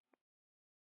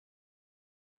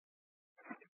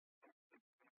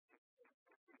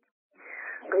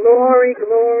Glory,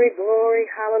 glory, glory.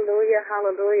 Hallelujah,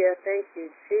 hallelujah. Thank you,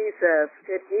 Jesus.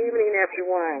 Good evening,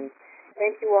 everyone.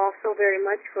 Thank you all so very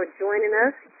much for joining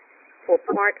us for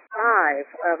part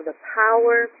 5 of The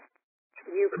Power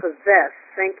You Possess.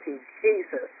 Thank you,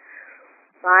 Jesus.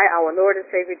 By our Lord and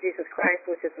Savior Jesus Christ,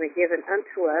 which has been given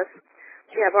unto us.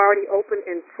 We have already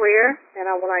opened in prayer, and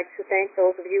I would like to thank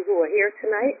those of you who are here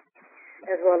tonight,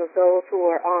 as well as those who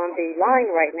are on the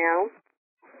line right now.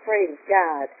 Praise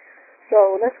God.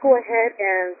 So let's go ahead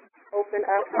and open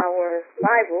up our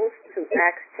Bibles to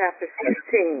Acts chapter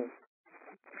 16.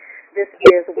 This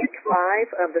is week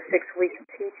 5 of the 6-week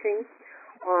teaching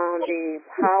on the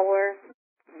power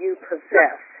you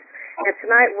possess. And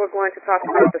tonight we're going to talk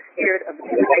about the spirit of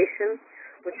divination,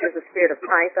 which is the spirit of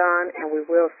Python, and we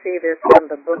will see this from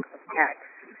the book of Acts.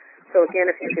 So again,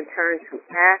 if you can turn to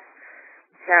Acts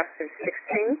chapter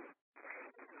 16.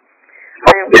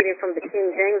 I am reading from the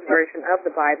King James Version of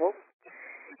the Bible.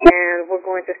 And we're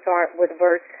going to start with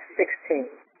verse 16.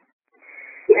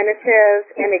 And it says,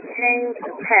 "And it came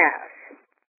to pass,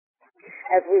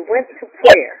 as we went to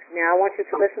prayer." Now I want you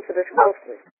to listen to this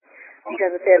closely,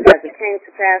 because it says, "As it came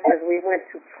to pass, as we went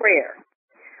to prayer."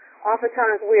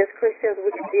 Oftentimes we as Christians,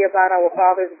 we can be about our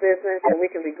Father's business, and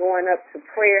we can be going up to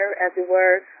prayer, as it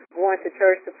were, going to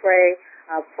church to pray,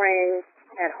 praying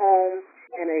at home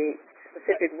in a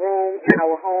specific room in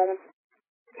our home,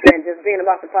 and just being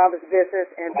about the Father's business,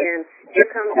 and then here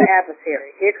comes the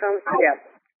adversary. Here comes the devil.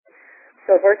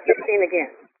 So verse 16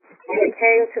 again. "And it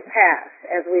came to pass,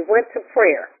 as we went to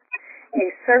prayer,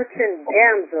 a certain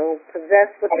damsel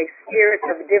possessed with a spirit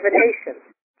of divination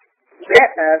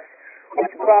met us,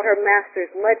 which brought her masters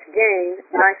much gain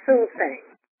by soothsaying."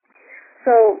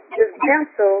 So this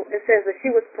damsel, it says that she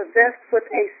was possessed with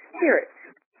a spirit.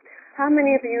 How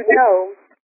many of you know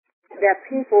that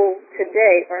people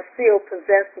today are still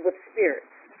possessed with spirits?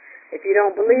 If you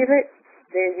don't believe it,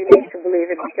 then you need to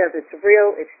believe it, because it's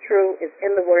real, it's true, it's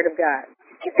in the Word of God.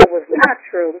 If it was not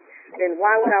true, then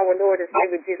why would our Lord and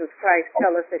Savior Jesus Christ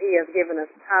tell us that He has given us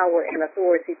power and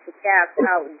authority to cast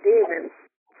out demons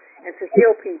and to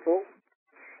heal people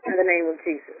in the name of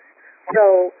Jesus?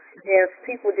 So if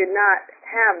people did not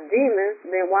have demons,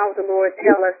 then why would the Lord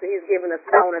tell us that He's given us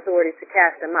power and authority to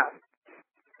cast them out?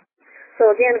 So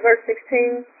again, verse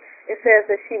 16, it says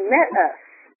that she met us,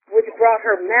 which brought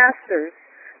her masters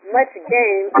much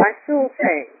gain by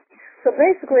soothsaying. So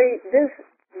basically, this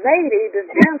lady, this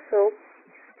damsel,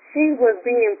 she was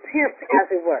being pimped,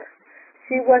 as it were.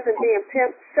 She wasn't being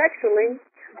pimped sexually,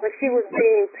 but she was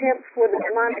being pimped for the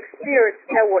demonic spirits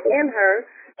that were in her,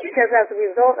 because as a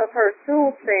result of her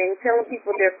soothsaying, telling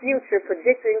people their future,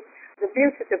 predicting the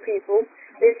future to people,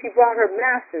 then she brought her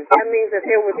masters. That means that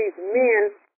there were these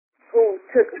men who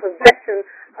took possession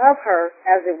of her,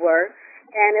 as it were,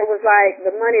 and it was like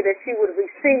the money that she would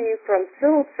receive from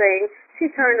soothsaying, she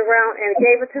turned around and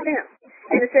gave it to them.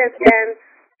 And it says, and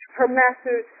her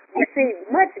masters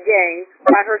received much gain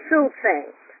by her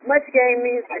soothsaying. Much gain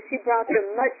means that she brought them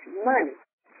much money,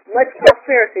 much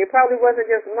prosperity. It probably wasn't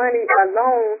just money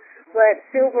alone, but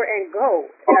silver and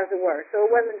gold, as it were. So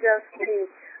it wasn't just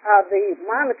the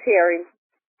monetary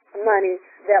money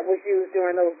that was used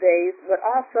during those days, but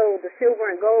also the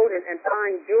silver and gold and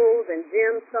fine jewels and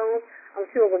gemstones, I'm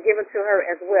sure, were given to her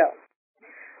as well.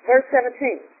 Verse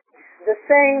 17, "The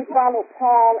same followed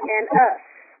Paul and us."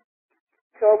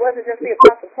 So it wasn't just the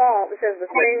Apostle Paul. It says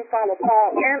the same followed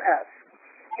Paul and us,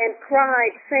 and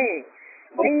cried, saying,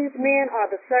 "These men are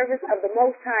the servants of the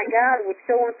Most High God, which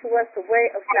show unto us the way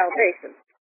of salvation."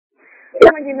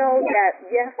 Some of you know that,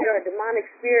 yes, there are demonic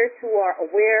spirits who are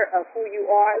aware of who you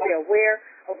are. They're aware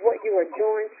of what you are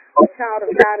doing. A child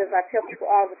of God, as I tell people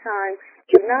all the time,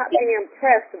 do not be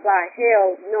impressed by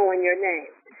hell knowing your name.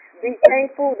 Be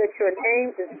thankful that your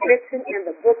name is written in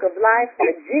the book of life,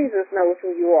 that Jesus knows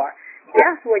who you are.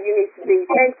 That's what you need to be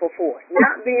thankful for,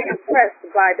 not being impressed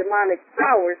by demonic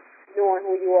powers knowing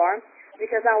who you are,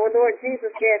 because our Lord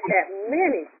Jesus said that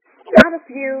many, not a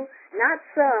few, not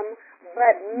some,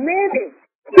 but many,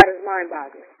 that is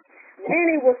mind-boggling,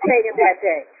 many will say in that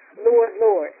day, "Lord,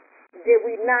 Lord, did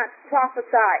we not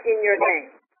prophesy in your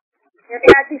name?" In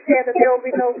fact, He said that there will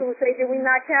be those who will say, "Did we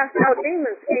not cast out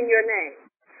demons in your name?"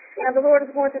 And the Lord is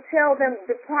going to tell them,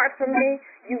 "Depart from me,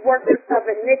 you workers of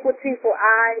iniquity, for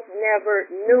I never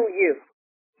knew you."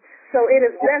 So it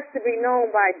is best to be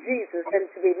known by Jesus than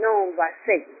to be known by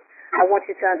Satan. I want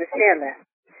you to understand that.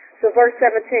 So verse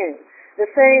 17, "The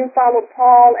same followed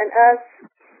Paul and us,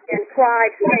 and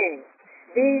cried, saying,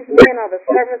 These men are the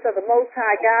servants of the Most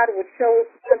High God, which shows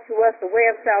unto us the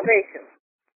way of salvation.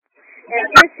 And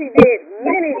this he did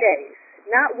many days,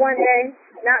 not one day,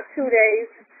 not 2 days.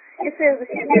 It says that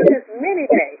she did this many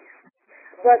days.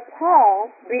 But Paul,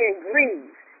 being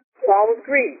grieved, Paul was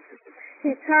grieved,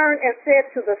 he turned and said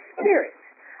to the spirit,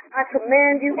 I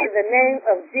command you in the name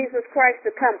of Jesus Christ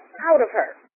to come out of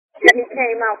her. And he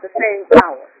came out the same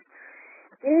hour.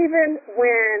 Even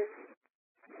when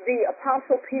the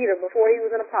Apostle Peter, before he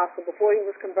was an apostle, before he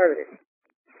was converted,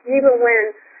 even when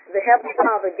the Heavenly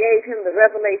Father gave him the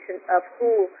revelation of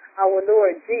who our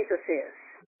Lord Jesus is,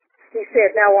 he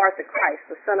said, Thou art the Christ,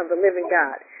 the Son of the living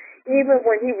God. Even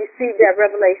when he received that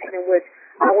revelation in which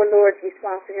our Lord's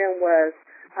response to him was,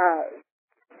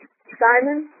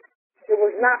 Simon, it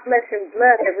was not flesh and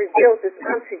blood that revealed this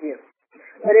unto you,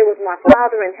 but it was my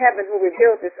Father in heaven who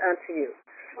revealed this unto you.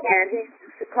 And he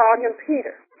called him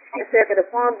Peter and said that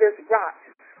upon this rock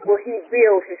will he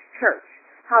build his church.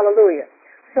 Hallelujah.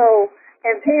 So,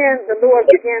 and then the Lord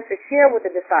began to share with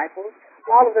the disciples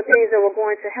all of the things that were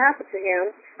going to happen to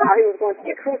him, how he was going to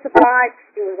be crucified,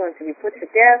 he was going to be put to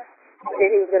death, and then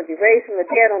he was going to be raised from the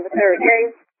dead on the third day.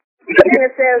 And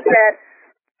it says that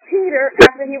Peter,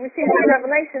 after he received the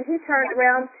revelation, he turned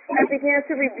around and began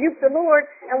to rebuke the Lord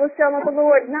and was telling the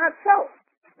Lord, not so.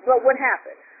 But what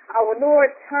happened? Our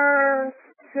Lord turned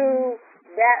to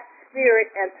that spirit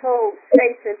and told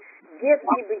Satan, Get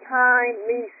thee behind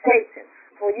me, Satan,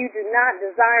 for you do not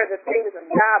desire the things of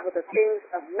God but the things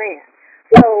of man.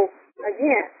 So,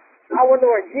 again, our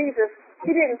Lord Jesus,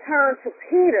 he didn't turn to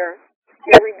Peter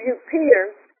and rebuke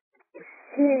Peter.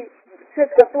 He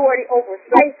took authority over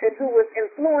Satan, who was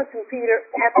influencing Peter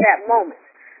at that moment.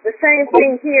 The same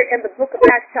thing here in the book of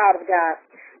Acts, child of God.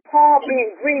 Paul,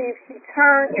 being grieved, he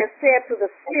turned and said to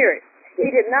the spirit. He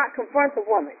did not confront the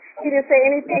woman. He didn't say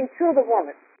anything to the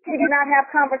woman. He did not have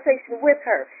conversation with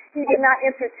her. He did not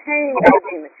entertain that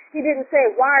demon. He didn't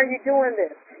say, why are you doing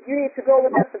this? You need to go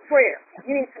with us to prayer.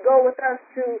 You need to go with us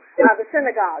to the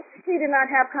synagogue. He did not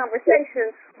have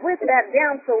conversation with that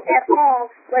damsel at all,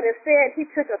 but instead he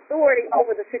took authority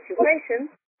over the situation,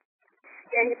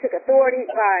 and he took authority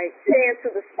by saying to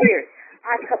the spirit,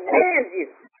 I command you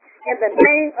in the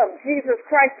name of Jesus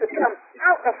Christ to come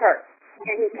out of her.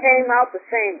 And he came out the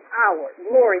same hour.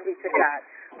 Glory be to God.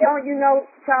 Don't you know,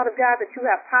 child of God, that you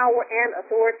have power and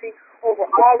authority over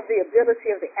all of the ability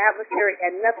of the adversary,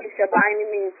 and nothing shall by any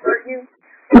means hurt you?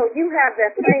 So you have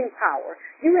that same power.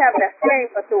 You have that same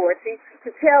authority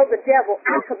to tell the devil,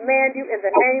 I command you in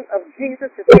the name of Jesus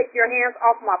to take your hands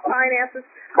off my finances.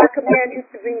 I command you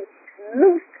to be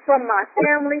loosed from my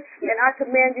family, and I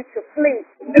command you to flee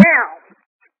now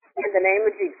in the name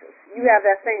of Jesus. You have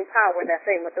that same power and that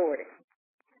same authority.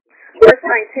 Verse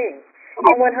 19.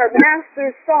 And when her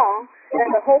masters saw that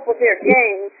the hope of their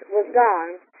gains was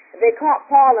gone, they caught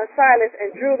Paul and Silas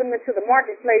and drew them into the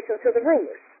marketplace and to the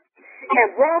rulers,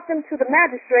 and brought them to the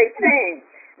magistrates, saying,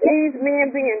 These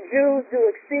men, being Jews,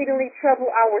 do exceedingly trouble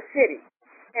our city,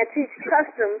 and teach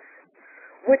customs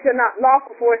which are not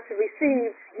lawful for us to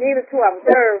receive, neither to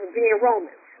observe, being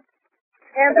Romans.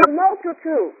 And the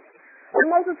multitude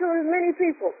is many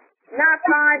people. Not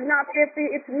 5, not 50,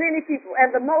 it's many people.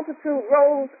 And the multitude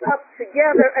rose up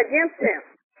together against them.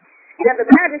 And the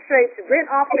magistrates rent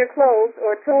off their clothes,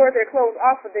 or tore their clothes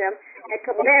off of them, and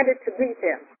commanded to beat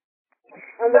them.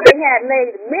 And when they had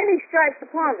laid many stripes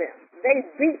upon them, they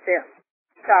beat them,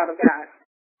 child of God.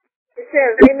 It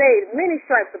says they laid many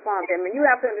stripes upon them. And you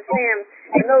have to understand,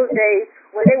 in those days,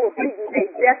 when they were beaten, they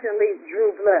definitely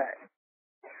drew blood.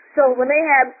 So when they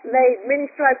had laid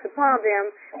many stripes upon them,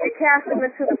 they cast them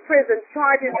into the prison,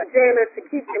 charging the jailer to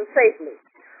keep them safely,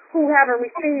 who, having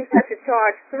received such a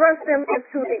charge, thrust them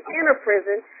into the inner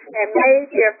prison and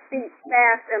made their feet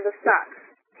fast in the stocks.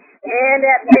 And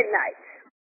at midnight,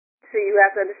 see, you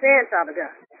have to understand, child of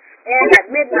God, and at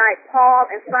midnight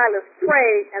Paul and Silas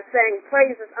prayed and sang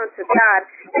praises unto God,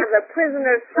 and the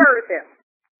prisoners heard them.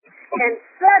 And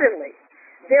suddenly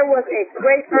there was a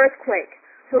great earthquake,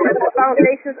 so that the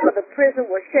foundations of the prison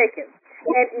were shaken.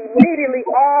 And immediately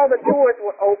all the doors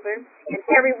were open, and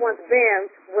everyone's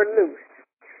bands were loosed.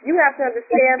 You have to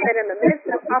understand that in the midst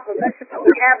of opposition from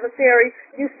the adversary,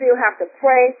 you still have to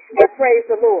pray and praise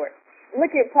the Lord.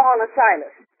 Look at Paul and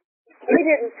Silas. They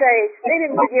didn't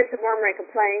begin to murmur and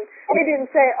complain. They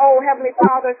didn't say, oh, Heavenly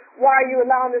Father, why are you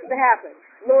allowing this to happen?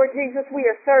 Lord Jesus, we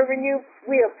are serving you.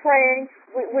 We are praying.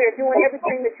 We are doing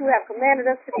everything that you have commanded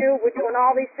us to do. We're doing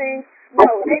all these things.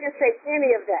 No, they didn't say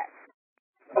any of that.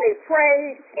 They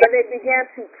prayed and they began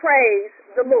to praise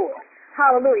the Lord.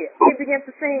 Hallelujah. They began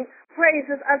to sing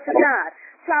praises unto God.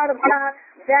 Child of God,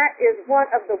 that is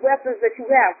one of the weapons that you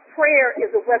have. Prayer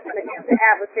is a weapon against the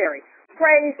adversary.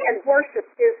 Praise and worship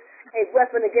is a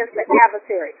weapon against the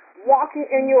adversary. Walking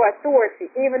in your authority,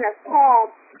 even as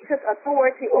Paul took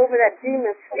authority over that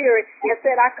demon spirit and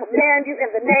said, I command you in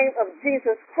the name of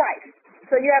Jesus Christ.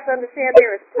 So you have to understand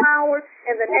there is power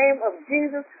in the name of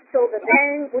Jesus. So the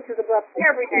name which is above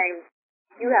every name,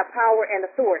 you have power and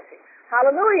authority.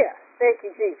 Hallelujah. Thank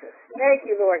you, Jesus. Thank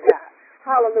you, Lord God.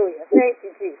 Hallelujah. Thank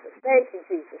you, Jesus. Thank you,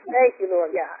 Jesus. Thank you,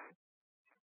 Lord God.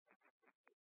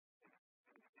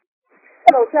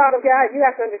 So, child of God, you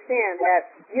have to understand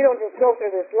that you don't just go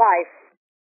through this life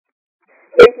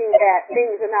thinking that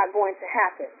things are not going to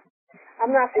happen.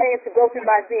 I'm not saying to go through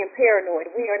life being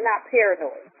paranoid. We are not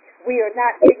paranoid. We are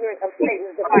not ignorant of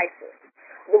Satan's devices.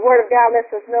 The Word of God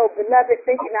lets us know, beloved,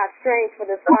 think it not strange for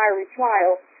this fiery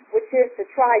trial, which is to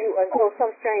try you until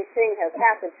some strange thing has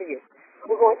happened to you.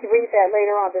 We're going to read that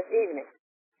later on this evening.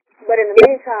 But in the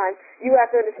meantime, you have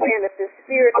to understand that the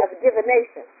spirit of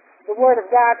divination, the Word of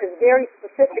God is very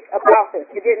specific about this.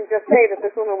 It didn't just say that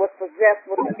this woman was possessed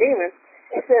with a demon.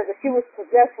 It says that she was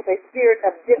possessed with a spirit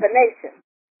of divination.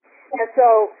 And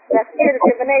so that spirit of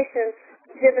divination,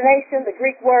 the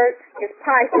Greek word is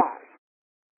python.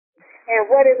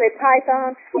 And what is a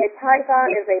python? A python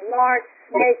is a large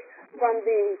snake from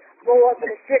the boa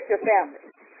constrictor family.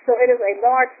 So it is a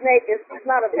large snake. It's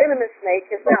not a venomous snake.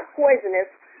 It's not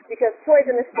poisonous, because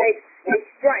poisonous snakes, they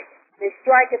strike. They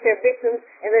strike at their victims,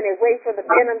 and then they wait for the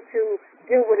venom to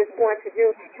do what it's going to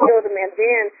do to kill them, and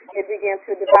then it begins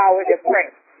to devour their prey.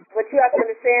 But you have to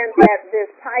understand that this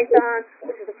python,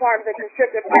 which is a part of the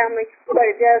constrictor family, what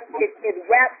it does, it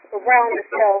wraps around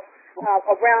itself,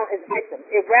 around its victim.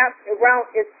 It wraps around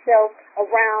itself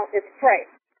around its prey.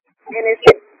 And it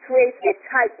creates a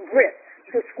tight grip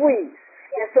to squeeze.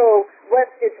 And so what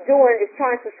it's doing is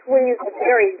trying to squeeze the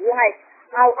very life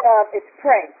out of its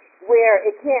prey, where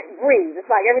it can't breathe. It's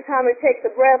like every time it takes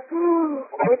a breath,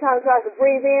 every time it tries to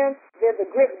breathe in, then the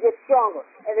grip gets stronger.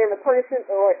 And then the person,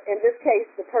 or in this case,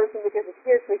 the person, because it's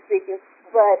spiritually speaking,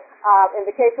 but in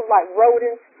the case of like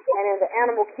rodents and in the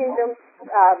animal kingdom,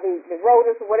 the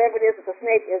rodents or whatever it is that the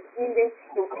snake is eating,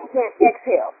 it can't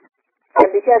exhale. And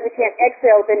because it can't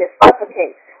exhale, then it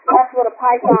suffocates. That's what a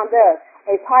python does.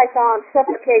 A python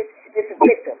suffocates its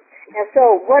victim. And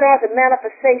so what are the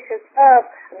manifestations of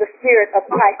the spirit of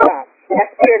python,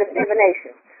 that spirit of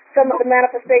divination? Some of the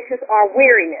manifestations are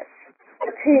weariness,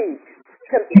 fatigue,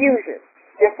 confusion,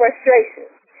 and frustration,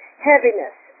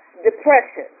 heaviness,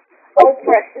 depression,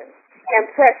 oppression, and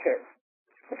pressure.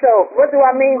 So what do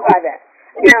I mean by that?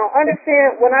 Now,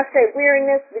 understand when I say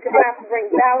weariness, because I have to bring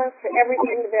balance to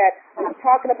everything that I'm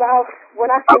talking about.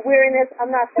 When I say weariness,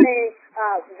 I'm not saying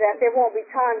that there won't be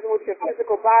times in which your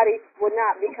physical body will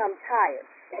not become tired.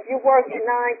 If you work 9, 10,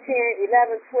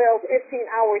 11, 12,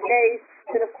 15-hour days,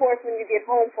 then of course when you get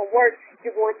home from work,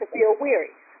 you're going to feel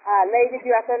weary. Ladies,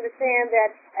 you have to understand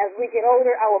that as we get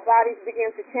older, our bodies begin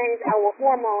to change, our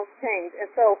hormones change. And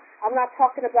so I'm not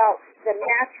talking about the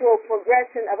natural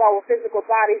progression of our physical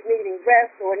bodies needing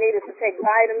rest or needing to take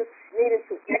vitamins, needing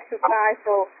to exercise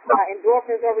so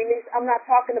endorphins are released. I'm not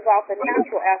talking about the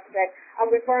natural aspect. I'm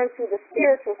referring to the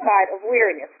spiritual side of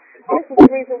weariness. This is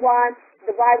the reason why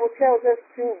the Bible tells us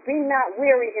to be not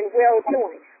weary in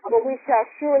well-doing, for we shall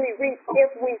surely reap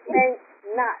if we faint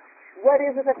not. What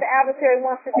is it that the adversary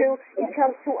wants to do? He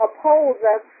comes to oppose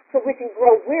us so we can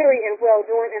grow weary in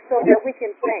well-doing and so that we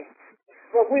can faint.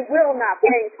 But we will not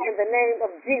faint in the name of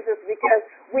Jesus, because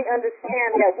we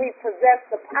understand that we possess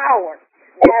the power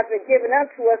that has been given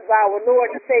unto us by our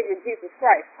Lord and Savior Jesus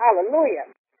Christ. Hallelujah.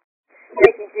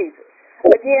 Thank you, Jesus.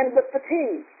 Again, with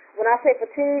fatigue. When I say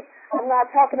fatigue, I'm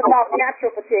not talking about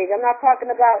natural fatigue. I'm not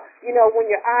talking about, when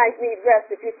your eyes need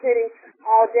rest. If you're sitting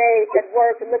all day at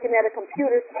work and looking at a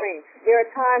computer screen, there are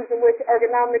times in which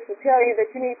ergonomics will tell you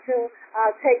that you need to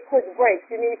take quick breaks.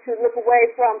 You need to look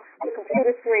away from the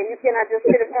computer screen. You cannot just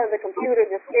sit in front of the computer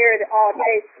and just stare at it all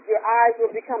day. Your eyes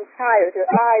will become tired. Your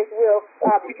eyes will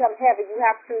become heavy. You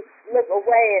have to look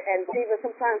away and even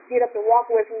sometimes get up and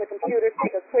walk away from the computer,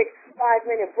 take a quick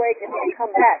 5-minute break, and then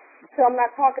come back. So I'm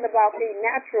not talking about the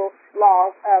natural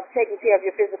laws of taking care of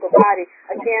your physical body.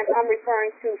 Again, I'm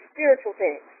referring to spiritual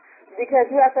things. Because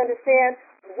you have to understand,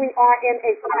 we are in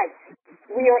a fight.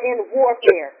 We are in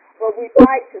warfare. But we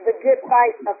fight the good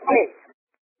fight of faith.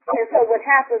 And so what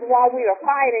happens while we are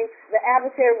fighting, the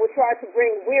adversary will try to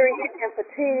bring weariness and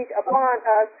fatigue upon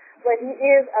us, but he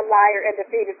is a liar and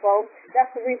defeated foe.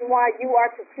 That's the reason why you are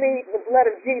to plead the blood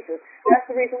of Jesus. That's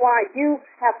the reason why you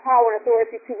have power and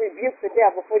authority to rebuke the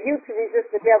devil, for you to resist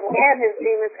the devil and his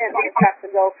demons, and they have to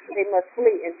go. They must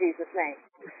flee in Jesus' name.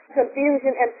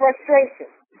 Confusion and frustration.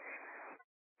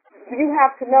 You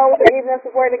have to know that even as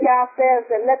the Word of God says,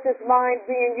 that let this mind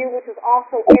be in you, which is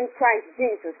also in Christ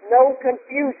Jesus. No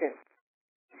confusion.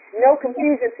 No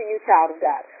confusion to you, child of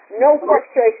God. No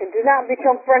frustration. Do not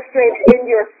become frustrated in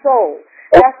your soul.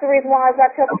 That's the reason why, as I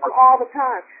tell people all the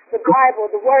time, the Bible,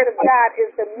 the Word of God,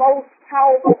 is the most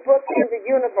powerful book in the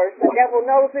universe. The devil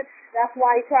knows it. That's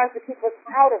why he tries to keep us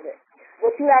out of it.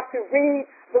 But you have to read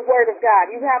the Word of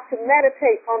God. You have to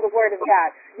meditate on the Word of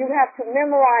God. You have to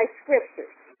memorize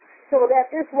Scriptures. So that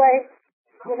this way,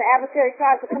 when the adversary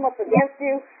tries to come up against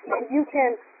you, you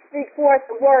can speak forth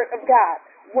the Word of God.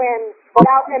 When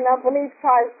doubt and unbelief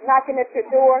tries knocking at your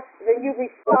door, then you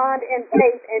respond in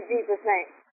faith in Jesus' name.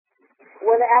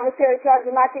 When the adversary tries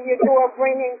to knock at your door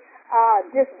bringing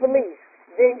disbelief,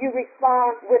 then you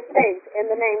respond with faith in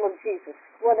the name of Jesus.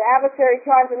 When the adversary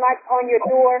tries to knock on your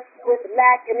door with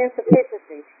lack and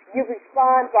insufficiency, you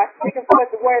respond by speaking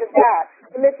forth the Word of God.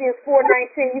 Philippians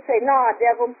 4:19, you say, "Nah,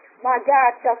 devil, my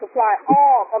God shall supply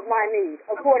all of my needs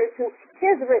according to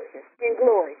his riches in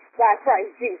glory by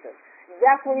Christ Jesus."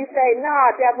 That's when you say,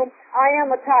 "Nah, devil, I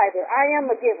am a tither, I am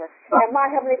a giver, and my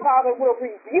Heavenly Father will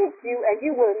rebuke you, and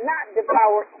you will not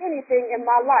devour anything in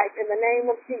my life in the name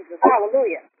of Jesus."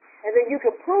 Hallelujah. And then you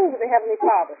can prove the Heavenly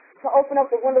Father to open up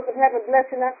the windows of heaven,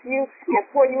 blessing unto you,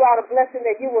 and pour you out a blessing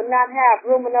that you will not have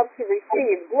room enough to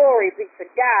receive. Glory be to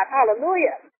God.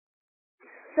 Hallelujah.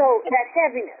 So that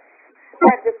heaviness,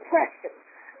 that depression,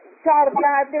 child of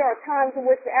God, there are times in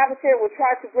which the adversary will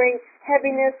try to bring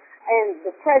heaviness and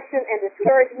depression and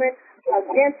discouragement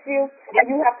against you, and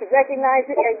you have to recognize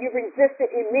it and you resist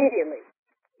it immediately.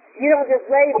 You don't just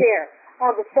lay there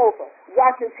on the sofa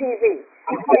watching TV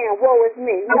and saying, "Woe is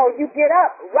me." No, you get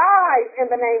up, rise in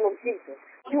the name of Jesus.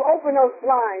 You open those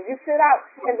blinds. You sit out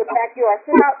in the backyard,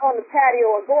 sit out on the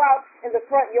patio, or go out in the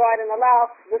front yard and allow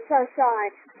the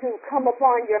sunshine to come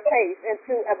upon your face and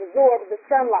to absorb the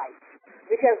sunlight,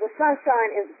 because the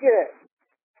sunshine is good.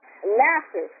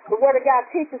 Laughter, the Word of God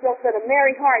teaches us that a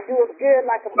merry heart doeth good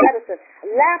like a medicine.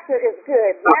 Laughter is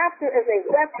good. Laughter is a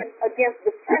weapon against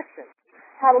depression.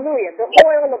 Hallelujah. The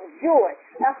oil of joy.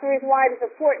 That's the reason why it is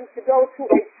important to go to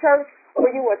a church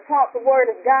where you are taught the Word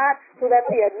of God, so that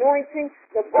the anointing,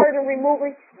 the burden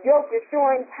removing, yoke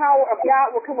destroying power of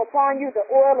God will come upon you. The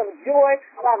oil of joy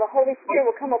by the Holy Spirit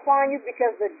will come upon you,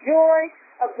 because the joy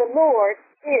of the Lord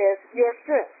is your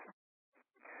strength.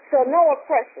 So no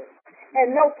oppression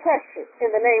and no pressure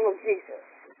in the name of Jesus.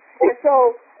 And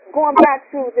so going back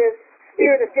to this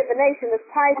spirit of divination, this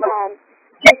python,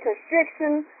 the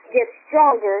constriction gets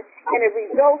stronger, and it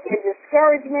results in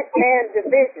discouragement and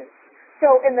division.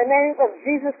 So in the name of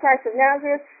Jesus Christ of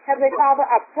Nazareth, Heavenly Father,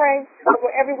 I pray over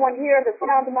everyone here at the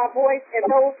sound of my voice and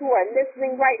those who are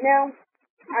listening right now.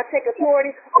 I take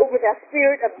authority over that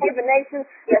spirit of divination,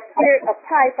 that spirit of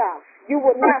python. You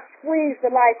will not squeeze the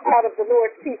life out of the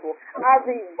Lord's people. I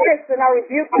resist and I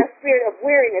rebuke that spirit of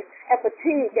weariness and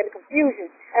fatigue and confusion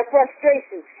and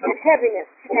frustration and heaviness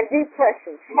and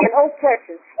depression and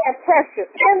oppression and pressure.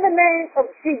 In the name of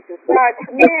Jesus, I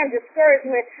command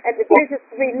discouragement and division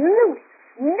to be loosed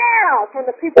now from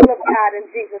the people of God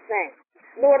in Jesus' name.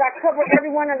 Lord, I cover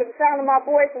everyone under the sound of my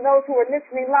voice and those who are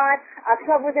listening live. I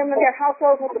cover them in their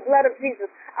households with the blood of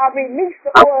Jesus. I release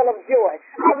the oil of joy.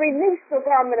 I release the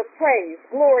garment of praise.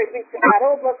 Glory be to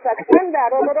God.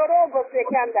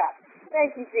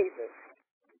 Thank you, Jesus.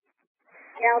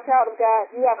 Now, child of God,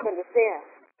 you have to understand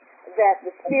that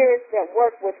the spirits that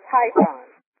work with pythons,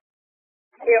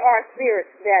 there are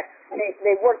spirits that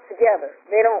they work together.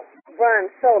 They don't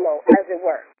run solo, as it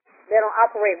were. They don't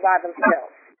operate by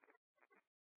themselves.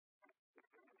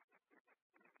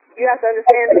 You have to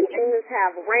understand that demons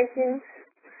have rankings,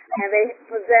 and they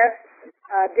possess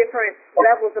different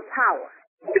levels of power.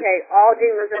 Okay, all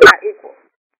demons are not equal.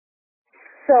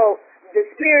 So the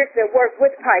spirits that work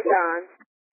with pythons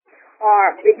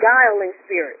are beguiling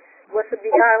spirits. What's a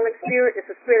beguiling spirit? It's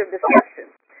a spirit of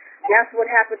deception. That's what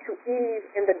happened to Eve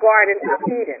in the Garden of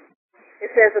Eden.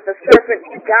 It says that the serpent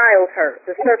beguiled her.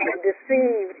 The serpent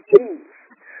deceived Eve.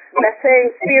 That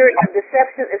same spirit of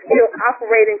deception is still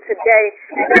operating today,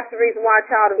 and that's the reason why,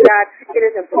 child of God, it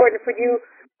is important for you,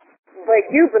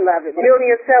 beloved, building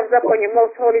yourselves up on your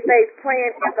most holy faith,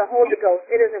 praying in the Holy Ghost.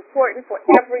 It is important for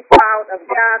every child of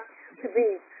God to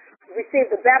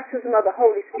receive the baptism of the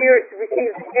Holy Spirit, to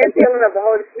receive the infilling of the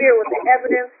Holy Spirit with the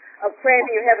evidence of praying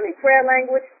in your heavenly prayer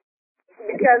language,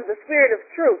 because the Spirit of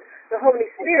truth, the Holy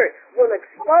Spirit, will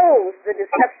expose the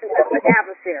deception of the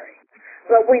adversary.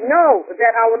 But we know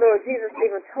that our Lord Jesus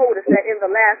even told us that in the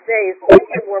last days, if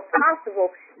it were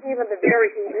possible, even the very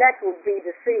elect would be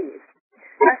deceived.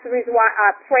 That's the reason why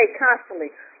I pray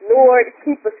constantly. Lord,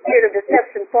 keep a spirit of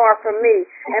deception far from me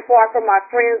and far from my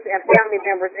friends and family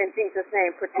members in Jesus'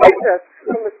 name. Protect us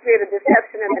from the spirit of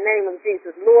deception in the name of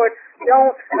Jesus. Lord,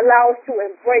 don't allow us to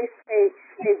embrace a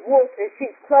wolf in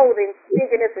sheep's clothing,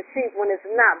 thinking it's a sheep when it's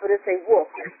not, but it's a wolf.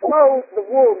 Clothe the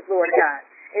wolves, Lord God,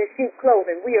 in sheep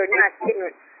clothing. We are not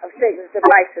ignorant of Satan's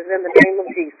devices in the name of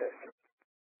Jesus.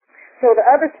 So the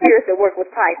other spirits that work with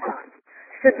Python,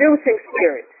 seducing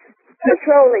spirits,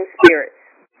 controlling spirits,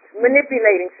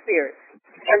 manipulating spirits,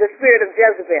 and the spirit of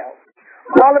Jezebel.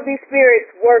 All of these spirits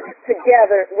work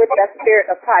together with that spirit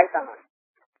of Python.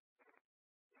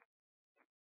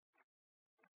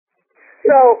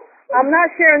 So I'm not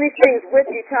sharing these things with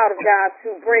you, child of God, to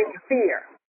bring fear.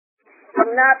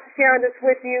 I'm not sharing this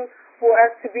with you for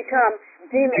us to become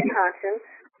demon conscious.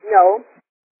 No,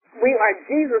 we are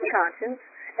Jesus conscious,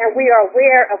 and we are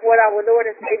aware of what our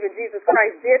Lord and Savior Jesus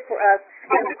Christ did for us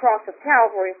at the cross of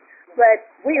Calvary. But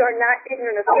we are not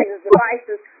ignorant of Satan's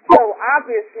devices. So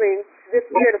obviously, this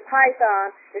spirit of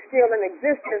Python is still in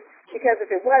existence, because if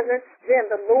it wasn't, then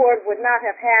the Lord would not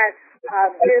have had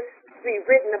this be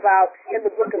written about in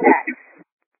the book of Acts.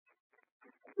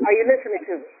 Are you listening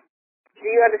to me? Do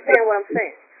you understand what I'm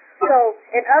saying? So,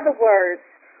 in other words,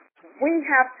 we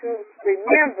have to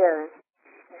remember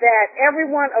that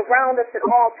everyone around us at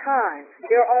all times,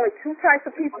 there are only two types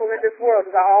of people in this world,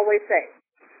 as I always say: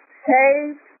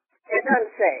 saved and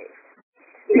unsaved.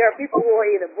 There are people who are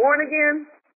either born again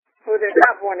or they're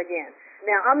not born again.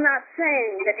 Now, I'm not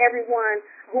saying that everyone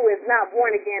who is not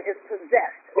born again is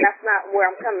possessed. That's not where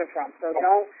I'm coming from. So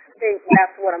don't think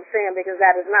that's what I'm saying, because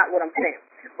that is not what I'm saying.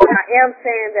 But I am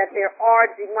saying that there are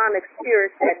demonic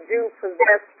spirits that do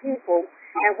possess people,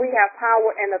 and we have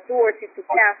power and authority to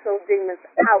cast those demons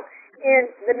out in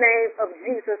the name of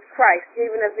Jesus Christ,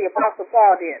 even as the Apostle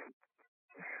Paul did.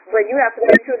 But you have to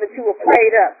make sure that you were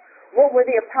prayed up. What were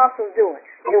the apostles doing?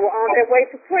 They were on their way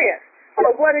to prayer.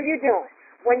 So what are you doing?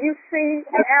 When you see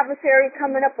an adversary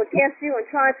coming up against you and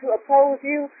trying to oppose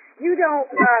you, you don't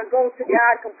go to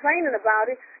God complaining about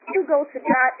it. You go to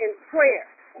God in prayer.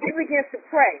 You begin to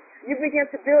pray. You begin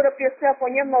to build up yourself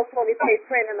on your most holy faith,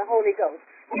 praying in the Holy Ghost.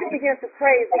 You begin to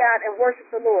praise God and worship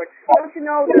the Lord. Don't you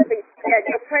know that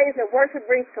your praise and worship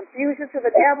brings confusion to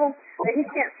the devil, that he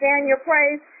can't stand your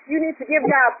praise? You need to give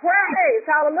God praise.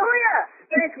 Hallelujah.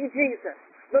 Thank you, Jesus.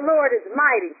 The Lord is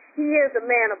mighty. He is a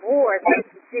man of war.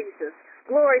 Thank you, Jesus.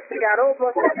 Glory to God.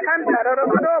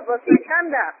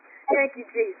 Thank you,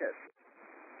 Jesus.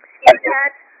 With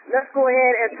that, let's go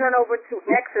ahead and turn over to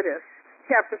Exodus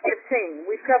chapter 15.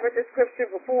 We've covered this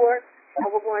scripture before, and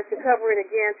we're going to cover it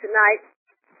again tonight.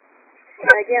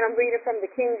 And again, I'm reading from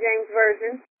the King James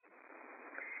Version.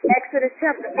 Exodus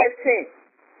chapter 15.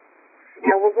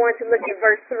 And we're going to look at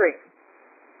verse 3.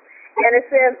 And it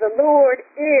says, the Lord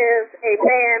is a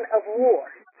man of war.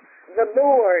 The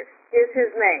Lord is his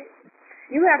name.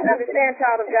 You have to understand,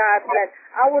 child of God, that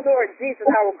our Lord Jesus,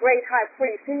 our great high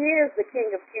priest, he is the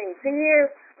King of kings. He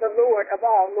is the Lord of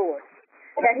all lords.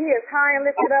 That he is high and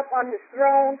lifted up on his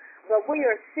throne, but we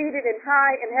are seated in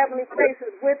high and heavenly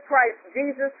places with Christ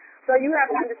Jesus. So you have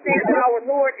to understand that our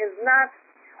Lord is not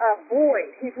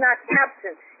void. He's not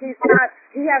absent. He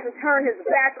hasn't turned his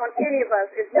back on any of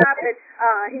us. It's not that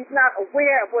he's not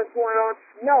aware of what's going on.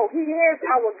 No, he is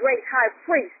our great high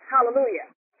priest.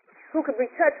 Hallelujah. Who can be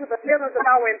touched with the feelings of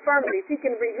our infirmities. He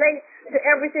can relate to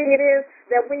everything it is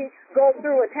that we go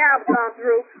through and have gone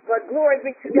through. But glory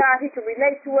be to God, he can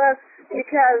relate to us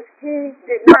because he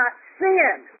did not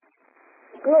sin.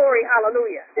 Glory,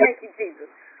 hallelujah. Thank you,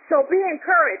 Jesus. So be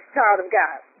encouraged, child of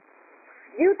God.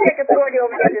 You take authority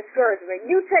over the discouragement.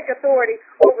 You take authority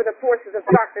over the forces of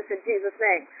darkness in Jesus'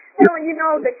 name. Don't you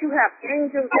know that you have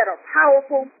angels that are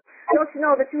powerful? Don't you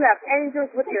know that you have angels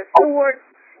with your swords?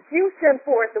 You send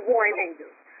forth the warring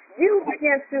angels. You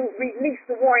begin to release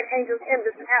the warring angels in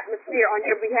this atmosphere on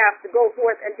your behalf to go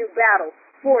forth and do battle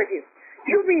for you.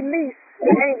 You release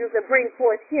the angels that bring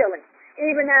forth healing.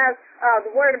 Even as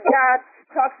the Word of God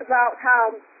talks about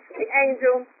how the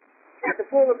angel at the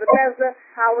pool of Bethesda,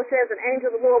 how it says an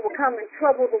angel of the Lord will come and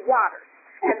trouble the waters.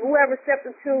 And whoever stepped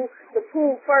into the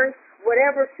pool first,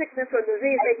 whatever sickness or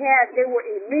disease they had, they were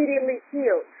immediately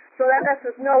healed. So that lets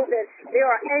us know that there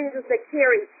are angels that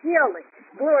carry healing.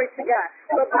 Glory to God.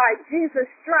 But by Jesus'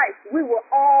 stripes, we were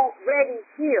already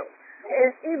healed.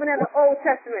 And even in the Old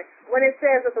Testament, when it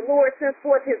says that the Lord sent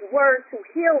forth his word to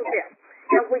heal them.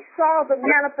 And we saw the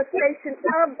manifestation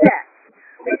of that.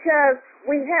 Because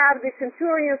we have the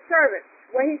centurion servant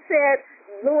where he said,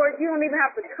 Lord, you don't even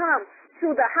have to come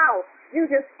to the house. You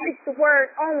just speak the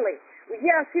word only.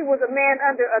 Yes, he was a man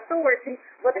under authority,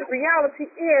 but the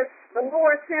reality is the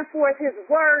Lord sent forth his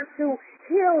word to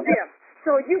heal them.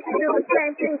 So you can do the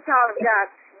same thing, child of God.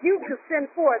 You can send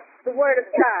forth the word of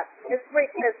God and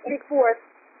speak forth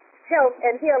health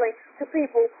and healing to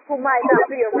people who might not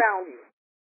be around you.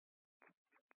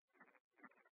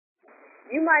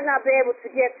 You might not be able to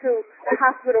get to the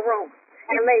hospital room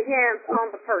and lay hands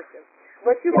on the person,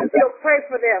 but you can still pray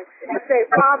for them and say,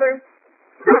 Father,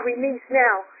 I release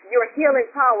now your healing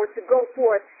power to go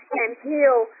forth and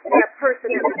heal that person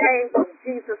in the name of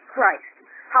Jesus Christ.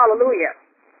 Hallelujah.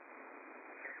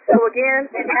 So again,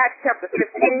 in Acts chapter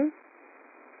 15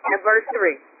 and verse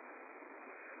 3,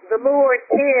 the Lord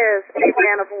is a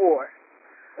man of war.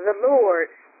 The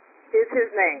Lord is his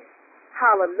name.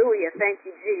 Hallelujah. Thank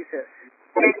you, Jesus.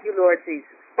 Thank you, Lord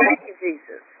Jesus. Thank you,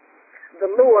 Jesus. The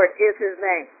Lord is his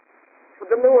name.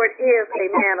 The Lord is a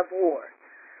man of war.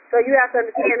 So you have to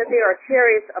understand that there are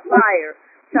chariots of fire,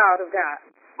 child of God.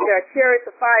 There are chariots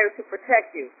of fire to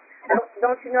protect you.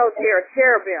 Don't you know there are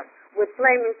cherubim with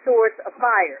flaming swords of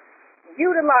fire?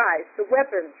 Utilize the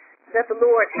weapons that the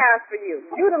Lord has for you.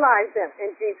 Utilize them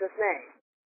in Jesus' name.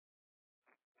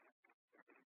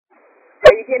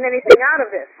 Are you getting anything out of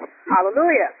this?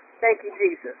 Hallelujah. Thank you,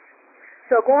 Jesus.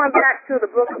 So going back to the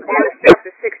book of Acts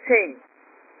chapter 16.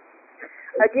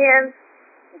 Again,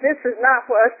 this is not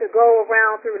for us to go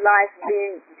around through life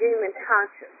being demon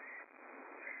conscious.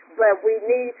 But we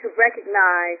need to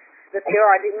recognize that there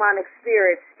are demonic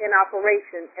spirits in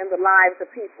operation in the lives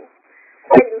of people.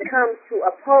 Satan comes to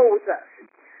oppose us.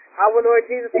 Our Lord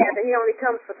Jesus said that he only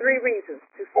comes for 3 reasons: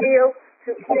 to steal,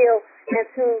 to kill, and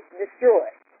to destroy.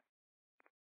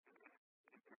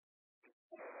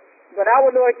 But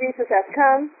our Lord Jesus has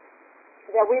come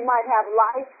that we might have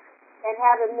life and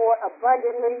have it more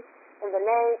abundantly in the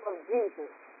name of Jesus.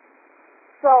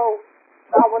 So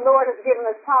our Lord has given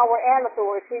us power and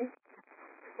authority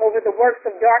over the works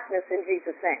of darkness in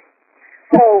Jesus' name.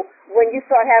 So when you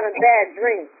start having bad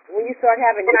dreams, when you start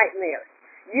having nightmares,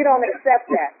 you don't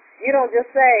accept that. You don't just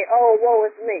say, oh, woe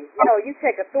is me. No, you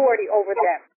take authority over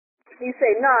that. You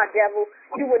say, nah, devil,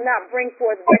 you would not bring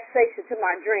forth vexation to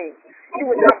my dreams. You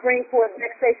would not bring forth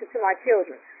vexation to my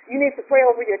children. You need to pray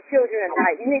over your children at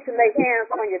night. You need to lay hands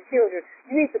on your children.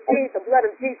 You need to plead the blood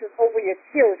of Jesus over your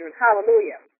children.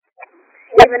 Hallelujah.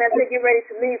 Even as they get ready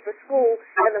to leave for school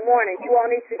in the morning, you all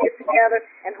need to get together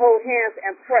and hold hands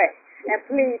and pray and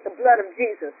plead the blood of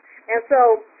Jesus. And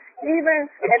so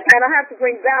and I have to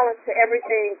bring balance to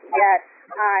everything that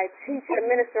I teach and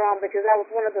minister on, because that was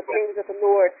one of the things that the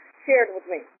Lord shared with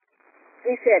me.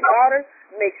 He said, daughter,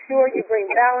 make sure you bring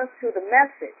balance to the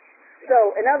message.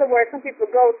 So, in other words, some people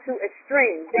go to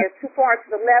extremes. They're too far to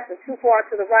the left and too far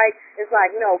to the right. It's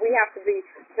like, no, we have to be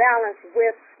balanced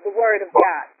with the Word of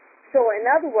God. So, in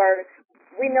other words,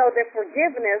 we know that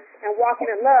forgiveness and walking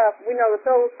in love, we know that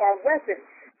those are weapons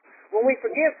when we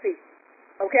forgive people,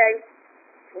 okay?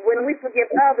 When we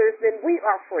forgive others, then we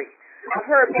are free. I've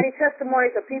heard many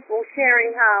testimonies of people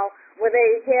sharing how when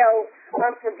they held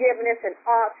unforgiveness and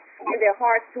ought in their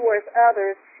hearts towards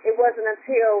others, it wasn't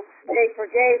until they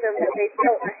forgave them that they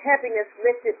felt a heaviness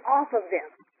lifted off of them.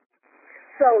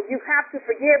 So you have to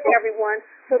forgive everyone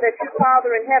so that your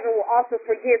Father in heaven will also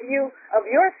forgive you of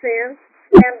your sins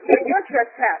and your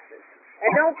trespasses.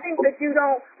 And don't think that you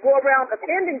don't go around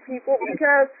offending people,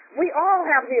 because we all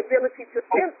have the ability to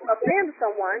offend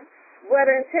someone,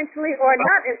 whether intentionally or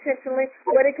not intentionally,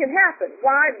 but it can happen.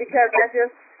 Why? Because that's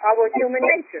just our human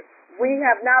nature. We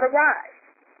have not arrived.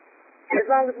 As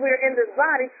long as we're in this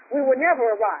body, we will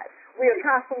never arrive. We are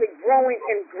constantly growing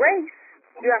in grace.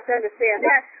 You have to understand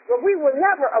that. But we will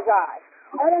never arrive.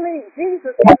 Only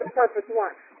Jesus is the perfect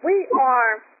one. We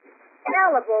are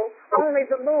fallible. Only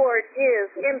the Lord is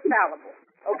infallible.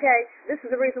 Okay? This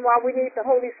is the reason why we need the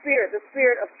Holy Spirit, the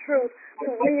Spirit of truth, to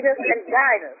lead us and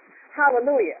guide us.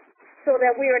 Hallelujah. So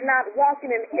that we are not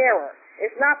walking in error.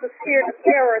 It's not the spirit of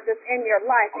error that's in your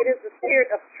life. It is the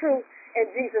Spirit of truth in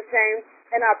Jesus' name.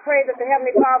 And I pray that the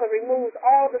Heavenly Father removes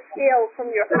all the scales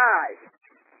from your eyes,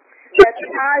 that the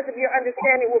eyes of your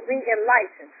understanding will be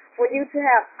enlightened, for you to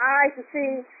have eyes to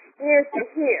see, ears to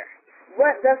hear.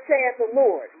 What thus saith the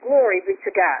Lord? Glory be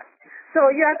to God.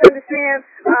 So you have to understand,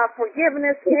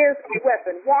 forgiveness is a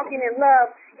weapon. Walking in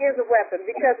love is a weapon,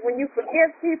 because when you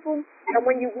forgive people and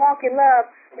when you walk in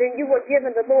love, then you are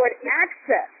giving the Lord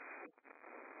access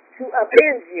to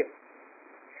avenge you.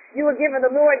 You are giving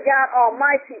the Lord God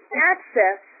Almighty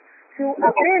access to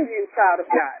avenge you, child of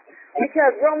God.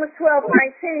 Because Romans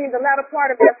 12:19, the latter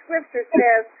part of that scripture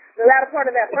says, the latter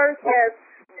part of that verse says,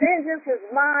 vengeance is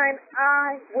mine,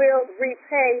 I will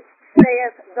repay,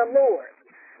 saith the Lord.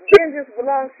 Vengeance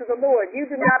belongs to the Lord. You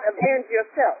do not avenge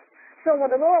yourself. So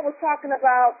when the Lord was talking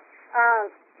about,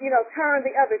 turn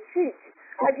the other cheek,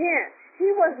 again,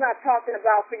 he was not talking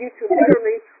about for you to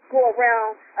literally go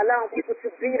around allowing people to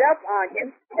beat up on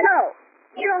you. No,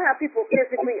 you don't have people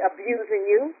physically abusing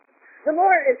you. The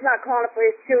Lord is not calling for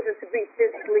his children to be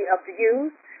physically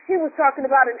abused. He was talking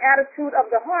about an attitude of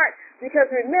the heart, because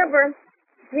remember,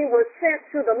 he was sent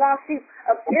to the lost sheep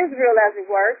of Israel, as it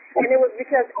were, and it was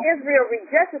because Israel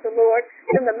rejected the Lord,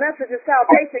 then the message of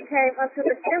salvation came unto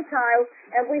the Gentiles,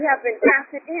 and we have been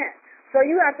grafted in. So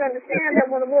you have to understand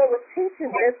that when the Lord was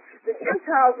teaching this, the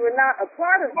Gentiles were not a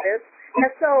part of this,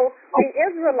 and so the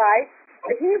Israelites,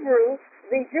 the Hebrews,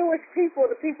 the Jewish people,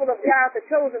 the people of God, the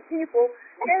chosen people,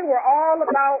 they were all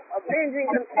about avenging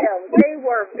themselves. They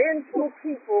were vengeful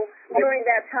people during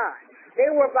that time. They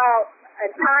were about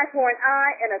an eye for an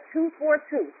eye and a tooth for a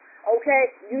tooth. Okay,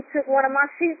 you took one of my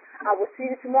sheep, I will see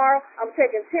you tomorrow. I'm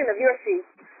taking 10 of your sheep.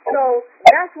 So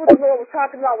that's what the Lord was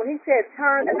talking about when he said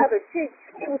turn the other cheek.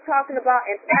 He was talking about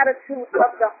an attitude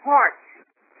of the heart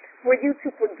for you to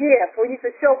forgive, for you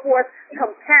to show forth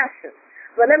compassion.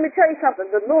 But let me tell you something.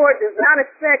 The Lord does not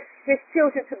expect his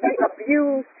children to be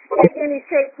abused in any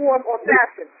shape, form, or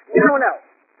fashion. No.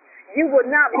 You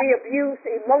would not be abused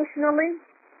emotionally.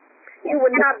 You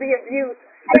would not be abused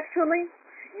sexually.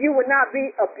 You would not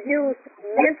be abused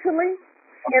mentally.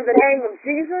 In the name of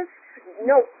Jesus,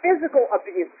 no physical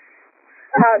abuse.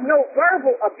 No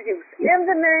verbal abuse. In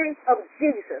the name of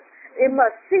Jesus, it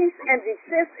must cease and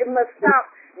desist. It must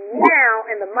stop now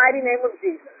in the mighty name of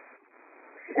Jesus.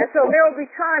 And so there will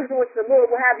be times in which the Lord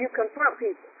will have you confront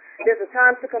people. There's a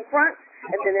time to confront,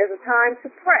 and then there's a time to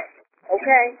pray.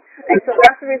 Okay? And so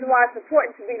that's the reason why it's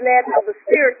important to be led of the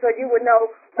Spirit, so you would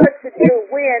know what to do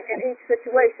when in each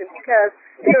situation, because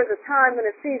there is a time and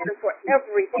a season for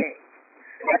everything.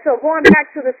 And so going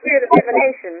back to the spirit of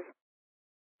divination,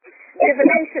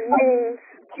 divination means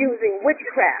using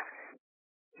witchcraft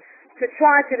to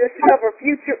try to discover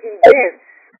future events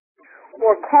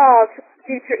or cause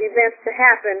future events to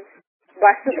happen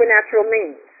by supernatural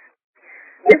means.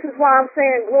 This is why I'm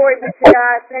saying glory be to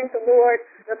God. Thank the Lord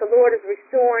that the Lord is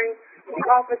restoring the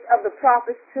office of the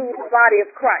prophets to the body of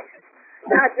Christ,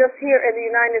 not just here in the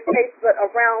United States, but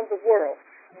around the world,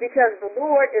 because the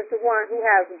Lord is the one who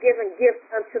has given gifts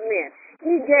unto men.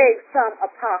 He gave some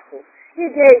apostles. He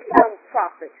gave some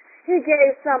prophets. He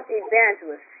gave some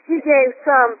evangelists. He gave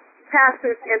some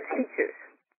pastors and teachers.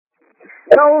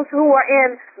 Those who are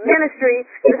in ministry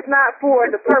is not for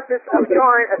the purpose of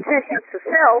drawing attention to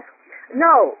self.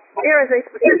 No, there is a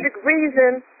specific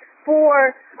reason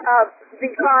for the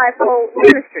fivefold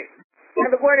ministry.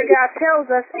 And the Word of God tells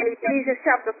us in Ephesians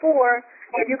chapter 4,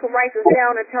 and you can write this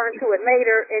down and turn to it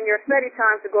later in your study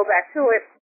time to go back to it.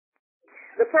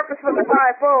 The purpose for the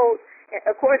fivefold,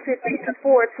 according to Ephesians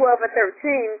 4:12 and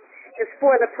 13, is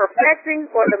for the perfecting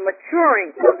or the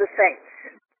maturing of the saints,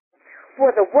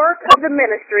 for the work of the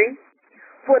ministry,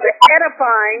 for the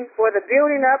edifying or the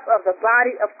building up of the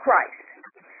body of Christ,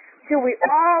 till we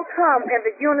all come in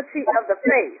the unity of the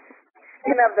faith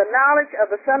and of the knowledge of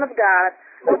the Son of God,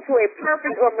 unto a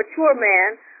perfect or mature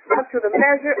man, up to the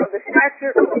measure of the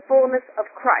stature of the fullness of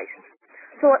Christ.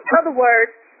 So in other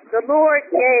words, the Lord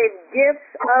gave gifts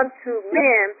unto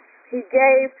men. He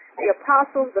gave the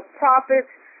apostles, the prophets,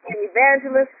 the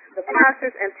evangelists, the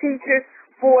pastors and teachers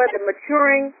for the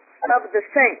maturing of the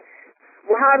saints.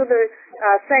 Well, how do the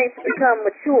saints become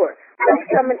mature? By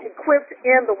becoming equipped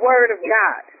in the Word of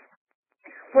God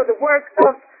for the work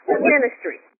of the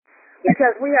ministry,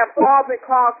 because we have all been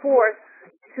called forth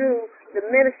to the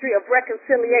ministry of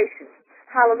reconciliation.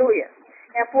 Hallelujah.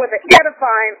 And for the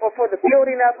edifying or for the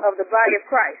building up of the body of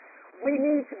Christ. We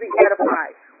need to be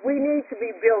edified. We need to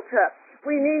be built up.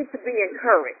 We need to be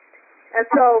encouraged. And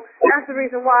so that's the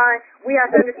reason why we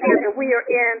have to understand that we are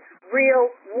in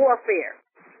real warfare.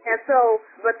 And so,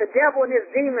 but the devil and his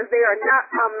demons, they are not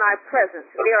omnipresent.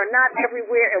 They are not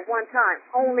everywhere at one time.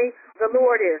 Only the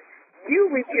Lord is. You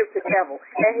rebuke the devil,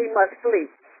 and he must flee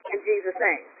in Jesus'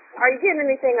 name. Are you getting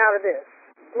anything out of this?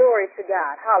 Glory to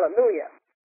God. Hallelujah.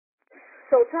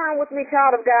 So turn with me,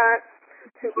 child of God,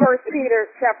 to 1 Peter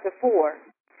chapter 4,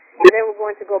 and then we're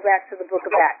going to go back to the book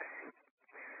of Acts.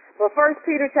 But 1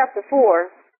 Peter chapter 4,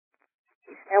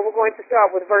 and we're going to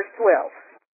start with verse 12.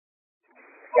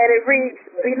 And it reads,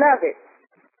 Beloved,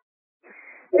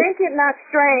 think it not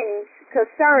strange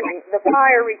concerning the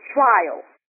fiery trial.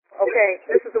 Okay,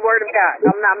 this is the word of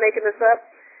God. I'm not making this up.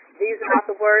 These are not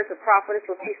the words of Prophetess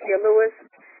Leticia Lewis.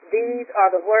 These are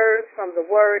the words from the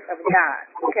Word of God.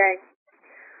 Okay?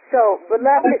 So,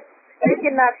 beloved, think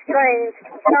it not strange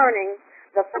concerning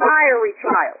the fiery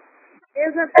trial.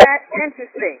 Isn't that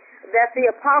interesting that the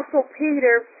Apostle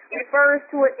Peter refers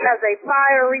to it as a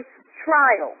fiery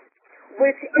trial,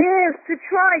 which is to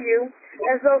try you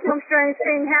as though some strange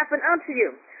thing happened unto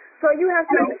you. So you have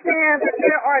to understand that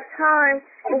there are times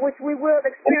in which we will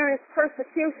experience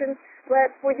persecution,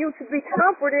 but for you to be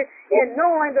comforted in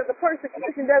knowing that the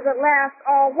persecution doesn't last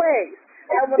always.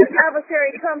 And when the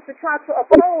adversary comes to try to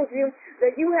oppose you,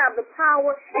 that you have the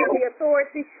power and the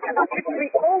authority and the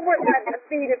victory over that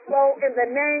defeated foe in the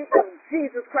name of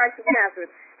Jesus Christ of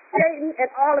Nazareth. Satan and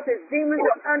all of his demons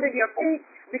are under your feet,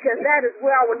 because that is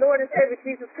where our Lord and Savior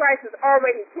Jesus Christ has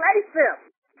already placed them.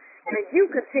 And you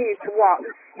continue to walk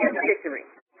in victory.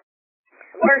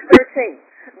 Verse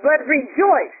 13. But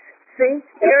rejoice. See,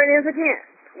 there it is again.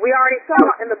 We already saw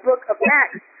in the book of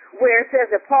Acts where it says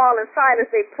that Paul and Silas,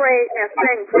 they prayed and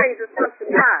sang praises unto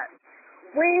God.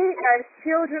 We as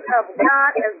children of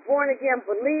God, as born-again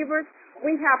believers,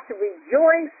 we have to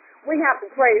rejoice. We have to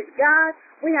praise God.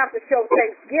 We have to show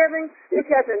thanksgiving,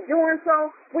 because in doing so,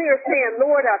 we are saying,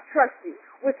 Lord, I trust you.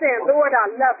 We're saying, Lord,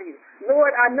 I love you.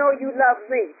 Lord, I know you love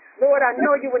me. Lord, I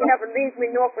know you would never leave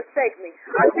me nor forsake me.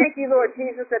 I thank you, Lord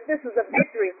Jesus, that this is a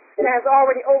victory that has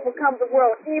already overcome the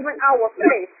world, even our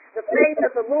faith, the faith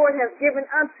that the Lord has given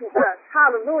unto us.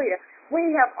 Hallelujah.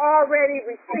 We have already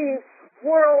received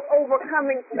world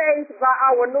overcoming faith by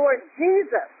our Lord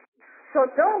Jesus. So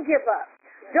don't give up.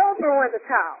 Don't throw in the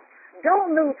towel.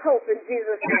 Don't lose hope in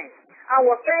Jesus' name.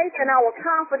 Our faith and our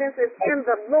confidence is in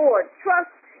the Lord. Trust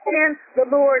in the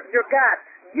Lord your God.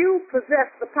 You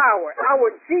possess the power.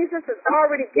 Our Jesus has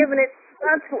already given it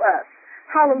unto us.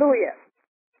 Hallelujah.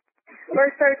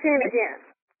 Verse 13 again.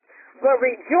 But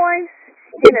rejoice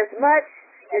inasmuch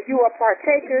as you are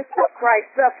partakers of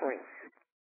Christ's sufferings,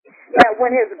 that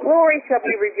when his glory shall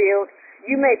be revealed,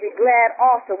 you may be glad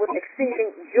also with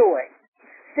exceeding joy.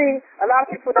 See, a lot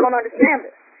of people don't understand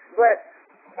this,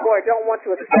 or don't want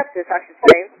to accept this, I should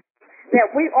say,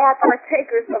 that we are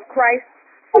partakers of Christ's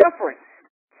sufferings.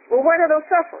 Well, what are those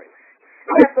sufferings?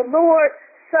 That the Lord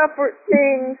suffered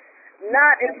things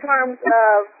not in terms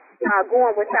of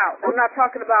going without. I'm not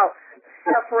talking about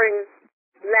suffering,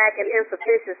 lack, and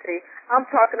insufficiency. I'm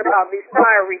talking about these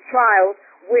fiery trials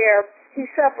where he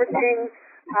suffered things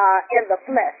in the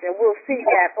flesh, and we'll see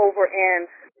that over in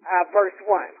verse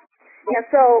 1. And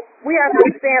so we have to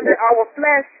understand that our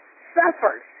flesh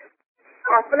suffers.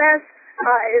 Our flesh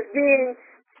is being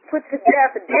put to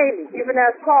death daily, even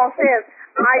as Paul says,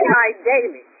 I die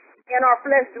daily, and our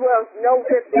flesh dwells no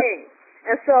good thing.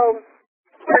 And so,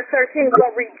 verse 13,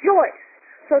 but rejoice.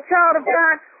 So, child of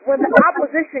God, when the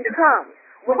opposition comes,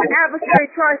 when the adversary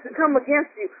tries to come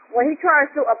against you, when he tries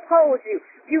to oppose you,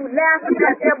 you laugh at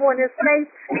that devil in his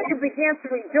face, and you begin to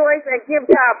rejoice and give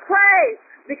God praise,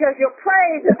 because your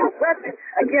praise is a weapon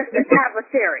against the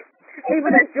adversary.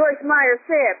 Even as Joyce Meyer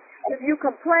said, if you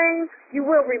complain, you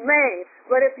will remain.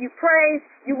 But if you praise,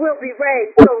 you will be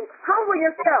raised. So humble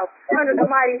yourself under the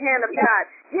mighty hand of God.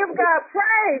 Give God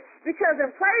praise, because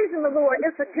in praising the Lord,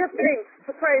 it's a good thing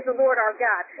to praise the Lord our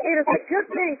God. It is a good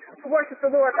thing to worship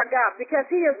the Lord our God, because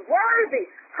he is worthy.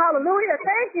 Hallelujah.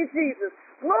 Thank you, Jesus.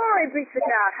 Glory be to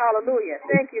God. Hallelujah.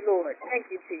 Thank you, Lord. Thank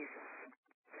you, Jesus.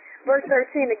 Verse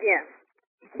 13 again.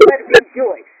 But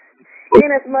rejoice,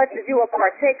 inasmuch as you are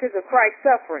partakers of Christ's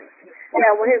sufferings,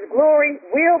 that when his glory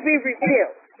will be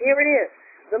revealed, here it is,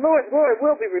 the Lord's glory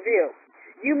will be revealed,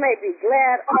 you may be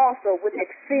glad also with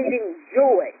exceeding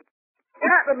joy.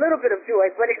 Not a little bit of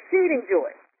joy, but exceeding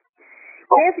joy.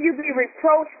 If you be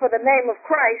reproached for the name of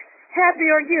Christ, happy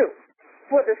are you,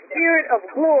 for the Spirit of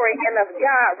glory and of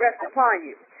God rests upon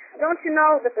you. Don't you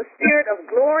know that the Spirit of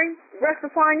glory rests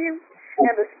upon you?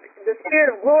 And the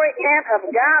Spirit of glory and of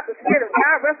God, the Spirit of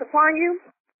God rests upon you?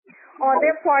 On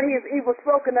their part he is evil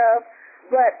spoken of,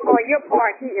 but on your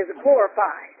part he is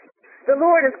glorified. The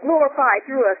Lord is glorified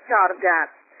through us, child of God.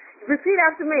 Repeat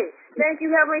after me. Thank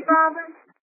you, Heavenly Father,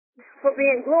 for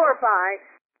being glorified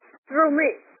through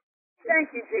me.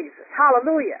 Thank you, Jesus.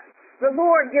 Hallelujah. The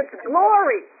Lord gets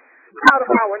glory out of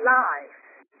our lives.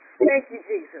 Thank you,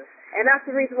 Jesus. And that's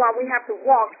the reason why we have to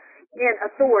walk in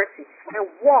authority and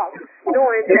walk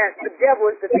knowing that the devil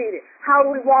is defeated. How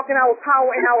do we walk in our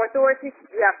power and our authority?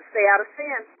 You have to stay out of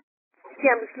sin. You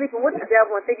can't be sleeping with the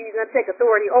devil and thinking you're going to take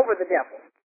authority over the devil.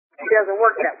 It doesn't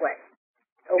work that way.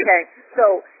 Okay?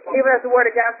 So, even as the Word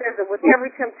of God says that with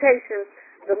every temptation,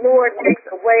 the Lord makes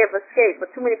a way of escape,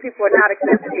 but too many people are not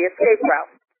accepting the escape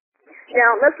route.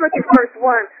 Now, let's look at verse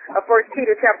 1 of 1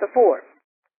 Peter chapter 4.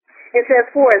 It says,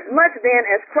 for as much then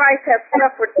as Christ has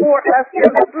suffered for us in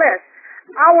the flesh,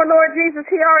 our Lord Jesus,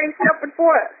 he already suffered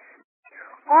for us.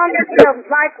 On yourselves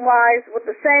likewise with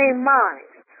the same mind.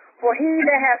 For he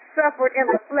that has suffered in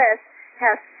the flesh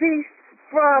has ceased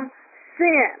from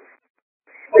sin.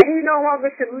 And he no longer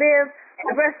should live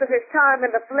the rest of his time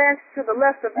in the flesh to the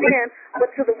lust of men,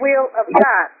 but to the will of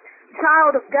God.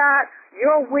 Child of God,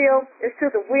 your will is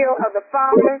to the will of the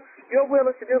Father. Your will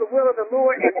is to do the will of the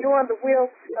Lord, and doing the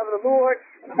will of the Lord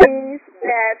means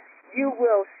that you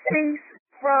will cease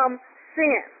from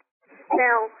sin.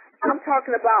 Now, I'm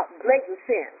talking about blatant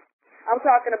sin. I'm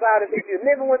talking about if you're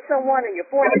living with someone and you're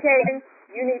fornicating,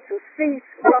 you need to cease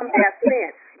from that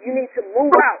sin. You need to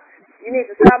move out. You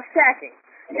need to stop shacking,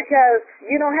 because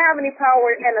you don't have any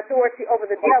power and authority over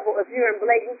the devil if you're in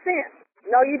blatant sin.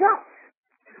 No, you don't.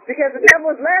 Because the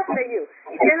devil is laughing at you.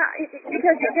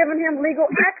 Because you're giving him legal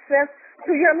access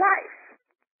to your life.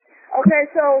 Okay,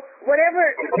 so whatever,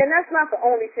 and that's not the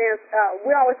only sins.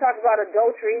 We always talk about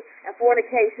adultery and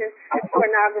fornication and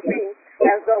pornography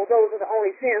as though those are the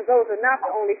only sins. Those are not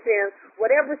the only sins.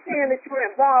 Whatever sin that you're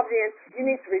involved in, you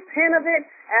need to repent of it,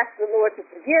 ask the Lord to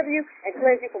forgive you and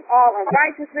cleanse you from all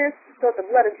unrighteousness, so that the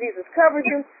blood of Jesus covers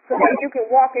you, so that you can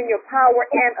walk in your power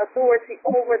and authority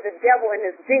over the devil and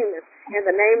his demons in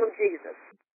the name of Jesus.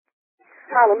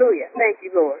 Hallelujah. Thank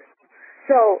you, Lord.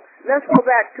 So let's go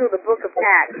back to the book of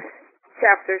Acts,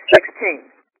 chapter 16.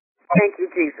 Thank you,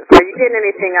 Jesus. Are you getting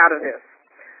anything out of this?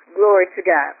 Glory to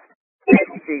God.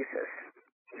 Thank you, Jesus.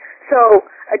 So,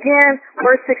 again,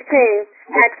 verse 16,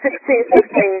 Acts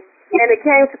 16:16, and it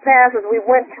came to pass as we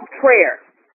went to prayer.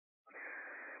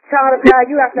 Child of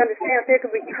God, you have to understand there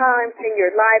could be times in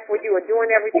your life where you are doing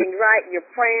everything right. You're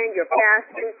praying, you're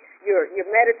fasting, you're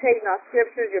meditating on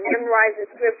scriptures, you're memorizing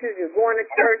scriptures, you're going to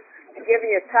church, you're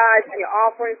giving your tithes and your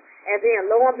offerings, and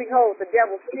then, lo and behold, the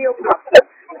devil still pops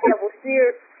up. The devil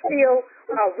still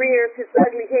rears his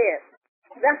ugly head.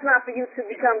 That's not for you to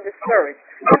become discouraged.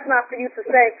 That's not for you to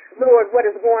say, Lord, what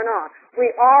is going on? We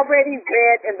already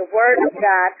read in the Word of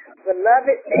God,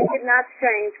 beloved, they did not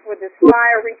change for this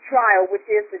fiery trial, which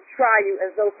is to try you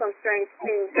as though some strange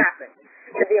thing happened.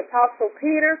 And the Apostle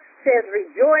Peter says,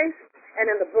 rejoice. And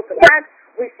in the book of Acts,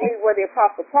 we see where the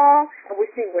Apostle Paul and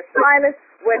we see where Silas,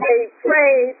 where they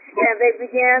prayed and they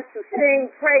began to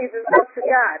sing praises unto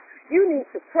God. You need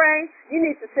to pray. You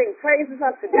need to sing praises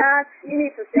unto God. You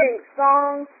need to sing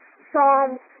songs,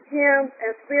 psalms, hymns,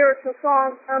 and spiritual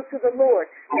songs unto the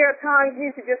Lord. There are times you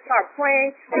need to just start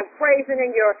praying and praising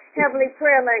in your heavenly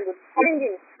prayer language,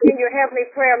 singing in your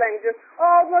heavenly prayer language.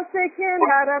 Oh,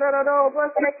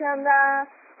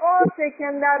 Oh,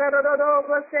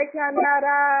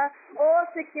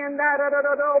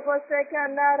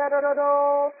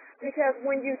 because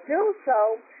when you do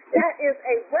so, that is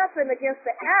a weapon against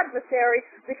the adversary,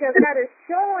 because that is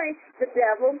showing the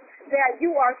devil that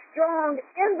you are strong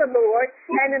in the Lord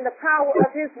and in the power of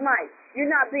his might.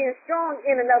 You're not being strong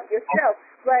in and of yourself,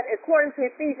 but according to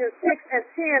Ephesians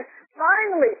 6:10,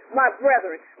 finally, my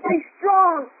brethren, be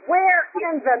strong where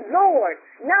in the Lord,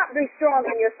 not be strong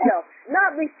in yourself,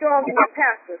 not be strong in your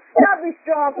pastors, not be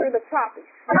strong through the prophets,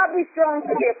 not be strong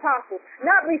through the apostles,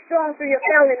 not be strong through your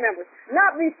family members,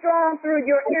 not be strong through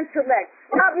your intellect,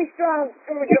 not be strong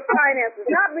through your finances,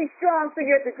 not be strong through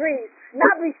your degrees,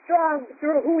 not be strong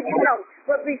through who you know,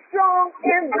 but be strong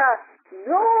in the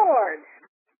Lord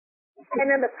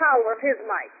and in the power of his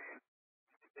might.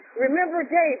 Remember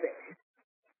David.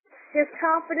 His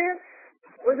confidence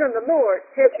was in the Lord,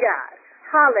 his God.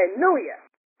 Hallelujah.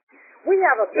 We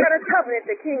have a better covenant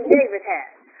that King David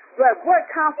had. But what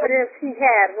confidence he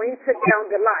had when he took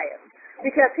down Goliath.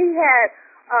 Because he had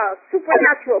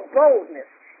supernatural boldness.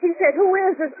 He said, who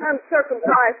is this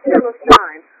uncircumcised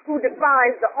Philistine who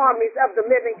defies the armies of the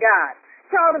living God?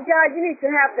 Child of God, you need to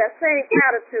have that same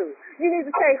attitude. You need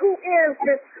to say, who is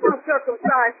this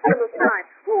uncircumcised Philistine?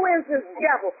 Who is this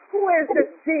devil? Who is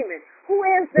this demon? Who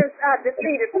is this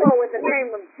defeated foe in the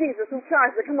name of Jesus who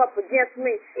tries to come up against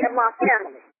me and my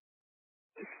family?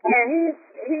 And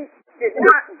he did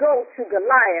not go to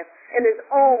Goliath in his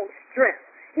own strength.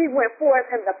 He went forth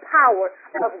in the power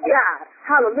of God.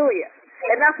 Hallelujah.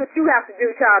 And that's what you have to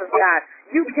do, child of God.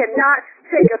 You cannot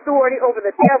take authority over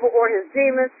the devil or his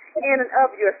demons in and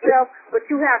of yourself, but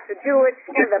you have to do it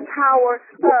in the power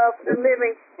of the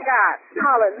living God.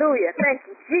 Hallelujah. Thank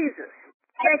you, Jesus.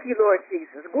 Thank you, Lord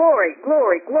Jesus. Glory,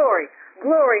 glory, glory,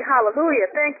 glory. Hallelujah.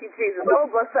 Thank you, Jesus.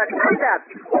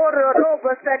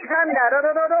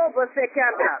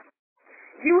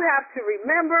 You have to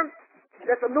remember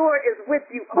that the Lord is with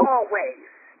you always.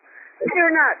 Fear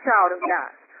not, child of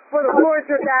God, for the Lord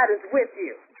your God is with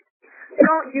you.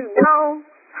 Don't you know,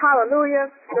 hallelujah,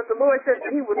 that the Lord says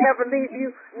that he will never leave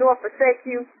you nor forsake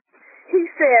you? He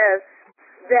says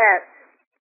that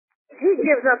he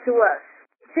gives unto us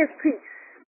his peace.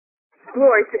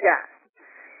 Glory to God.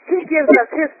 He gives us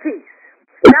his peace.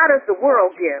 not as the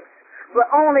world gives, but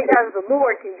only as the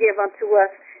Lord can give unto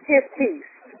us his peace.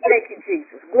 Thank you,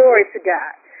 Jesus. Glory to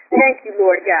God. Thank you,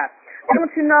 Lord God.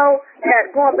 Don't you know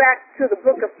that going back to the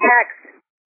book of Acts,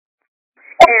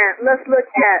 and let's look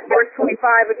at verse 25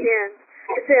 again.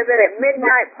 It says that at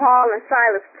midnight Paul and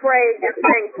Silas prayed and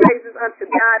sang praises unto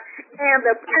God, and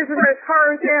the prisoners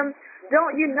heard them.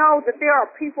 Don't you know that there are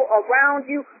people around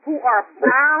you who are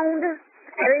bound,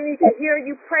 and they need to hear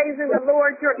you praising the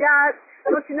Lord your God?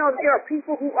 Don't you know that there are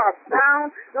people who are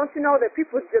bound? Don't you know that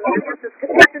people's deliverance is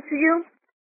connected to you?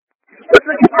 Let's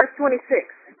look at verse 26.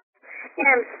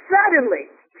 And suddenly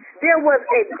there was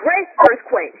a great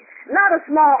earthquake, not a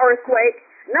small earthquake,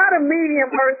 not a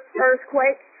medium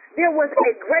earthquake. There was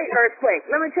a great earthquake.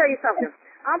 Let me tell you something.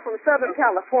 I'm from Southern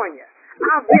California.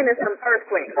 I've been in some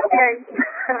earthquakes, okay?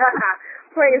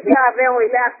 Praise God, they only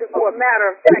lasted for a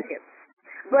matter of seconds.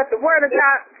 But the Word of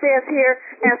God says here,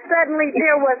 and suddenly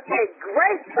there was a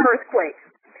great earthquake,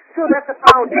 so that the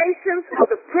foundations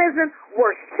of the prison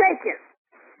were shaken.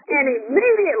 And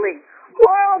immediately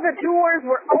all the doors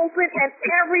were open and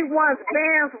everyone's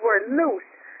bands were loose.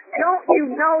 Don't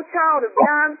you know, child of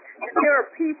God, that there are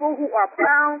people who are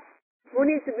bound, who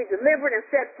need to be delivered and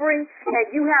set free, and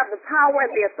you have the power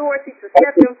and the authority to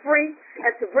set them free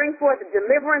and to bring forth the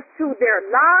deliverance to their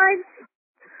lives?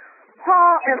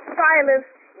 Paul and Silas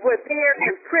were there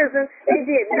in prison. They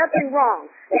did nothing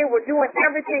wrong. They were doing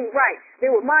everything right.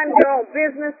 They were minding their own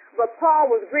business, but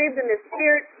Paul was grieved in his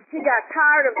spirit. He got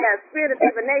tired of that spirit of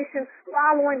divination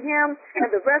following him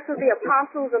and the rest of the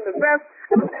apostles and the rest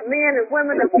of the men and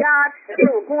women of God. And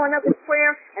they were going up in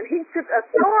prayer, and he took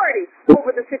authority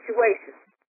over the situation.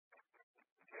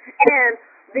 And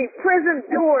the prison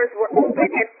doors were open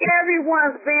and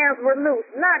everyone's bands were loose,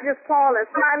 not just Paul and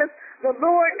Silas. The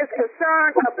Lord is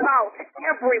concerned about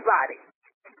everybody.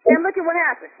 And look at what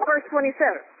happened. Verse 27.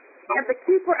 And the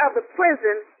keeper of the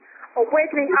prison,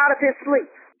 awakening out of his sleep,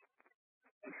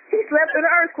 he slept in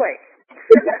an earthquake.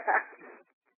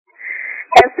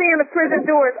 And seeing the prison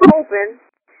doors open,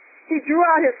 he drew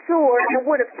out his sword and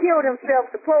would have killed himself,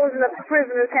 supposing that the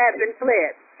prisoners had been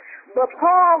fled. But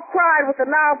Paul cried with a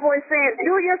loud voice, saying,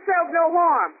 "Do yourself no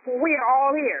harm, for we are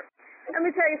all here." Let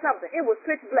me tell you something. It was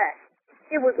pitch black.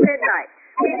 It was midnight.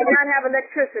 We did not have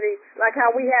electricity like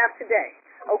how we have today.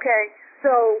 Okay?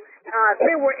 So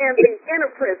they were in the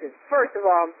inner prison, first of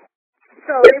all.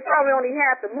 So they probably only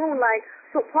had the moonlight.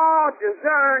 So Paul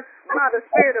discerned by the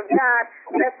Spirit of God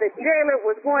that the jailer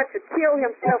was going to kill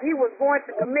himself. He was going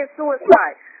to commit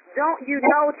suicide. Don't you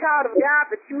know, child of God,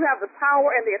 that you have the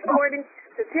power and the authority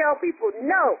to tell people,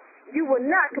 no, you will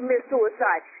not commit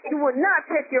suicide. You will not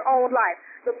take your own life.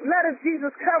 The blood of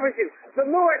Jesus covers you. The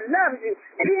Lord loves you.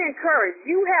 Be encouraged.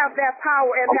 You have that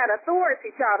power and that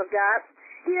authority, child of God.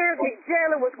 Here, the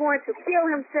jailer was going to kill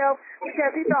himself because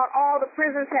he thought all the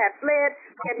prisoners had fled,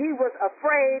 and he was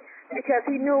afraid because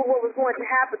he knew what was going to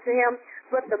happen to him.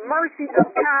 But the mercy of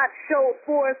God showed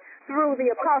forth through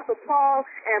the Apostle Paul,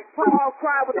 and Paul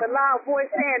cried with a loud voice,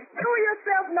 saying, "Do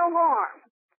yourself no harm,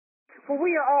 for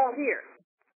we are all here."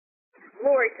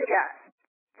 Glory to God.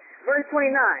 Verse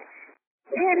 29.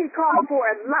 Then he called for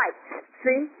a light.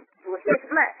 See? It was pitch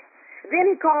black. Then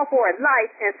he called for a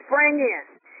light and sprang in,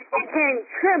 and came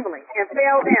trembling and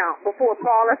fell down before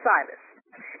Paul and Silas,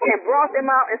 and brought them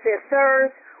out and said,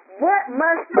 "Sirs, what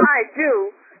must I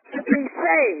do to be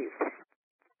saved?"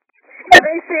 And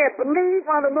they said, "Believe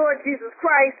on the Lord Jesus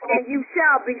Christ, and you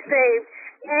shall be saved,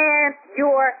 and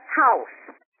your house."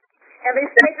 And they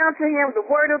spake unto him the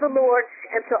word of the Lord,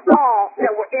 and to all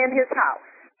that were in his house.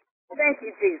 Thank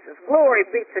you, Jesus. Glory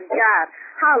be to God.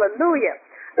 Hallelujah.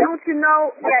 Don't you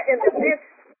know that in the midst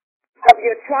of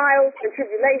your trials and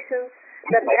tribulations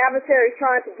that the adversary is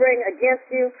trying to bring against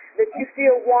you, that you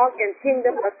still walk in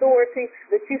kingdom authority,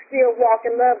 that you still walk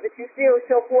in love, that you still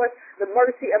show forth the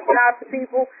mercy of God to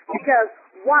people? Because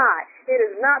why? It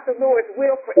is not the Lord's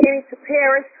will for any to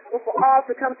perish, but for all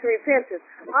to come to repentance.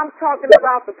 I'm talking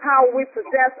about the power we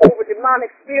possess over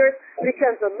demonic spirits,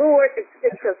 because the Lord is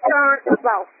concerned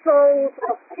about souls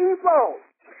of people.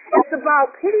 It's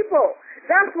about people.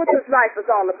 That's what this life is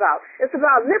all about. It's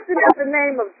about lifting up the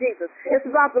name of Jesus. It's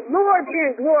about the Lord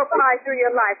being glorified through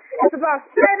your life. It's about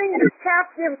setting the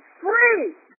captives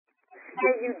free.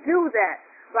 And you do that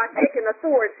by taking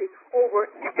authority over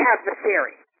the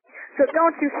adversary. So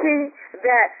don't you see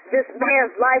that this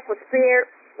man's life was spared?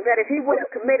 That if he would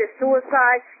have committed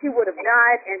suicide, he would have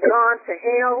died and gone to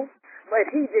hell. But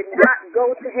he did not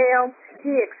go to hell.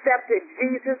 He accepted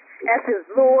Jesus as his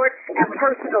Lord and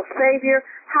personal Savior.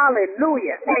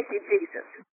 Hallelujah. Thank you, Jesus.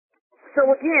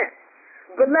 So again,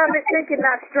 beloved, think it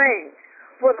not strange,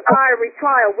 for the fiery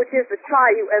trial, which is to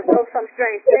try you as though some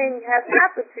strange thing has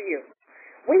happened to you.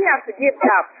 We have to give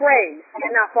God praise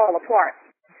and not fall apart.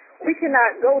 We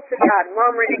cannot go to God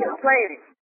murmuring and complaining.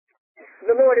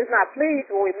 The Lord is not pleased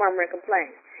when we murmur and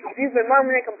complain. If you've been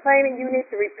murmuring and complaining, you need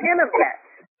to repent of that,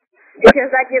 because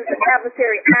that gives the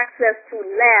adversary access to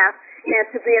laugh and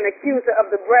to be an accuser of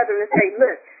the brethren and say,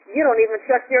 look, you don't even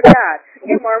trust your God.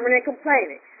 You're murmuring and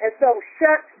complaining. And so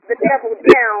shut the devil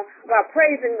down by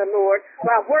praising the Lord,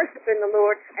 by worshiping the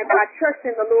Lord, and by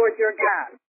trusting the Lord your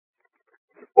God.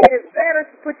 It is better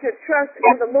to put your trust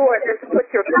in the Lord than to put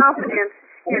your confidence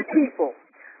in people.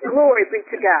 Glory be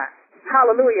to God.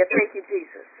 Hallelujah. Thank you,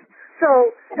 Jesus.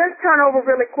 So let's turn over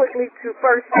really quickly to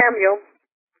 1 Samuel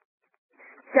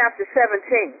chapter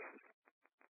 17.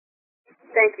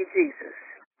 Thank you, Jesus.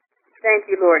 Thank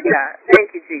you, Lord God.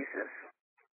 Thank you, Jesus.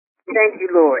 Thank you,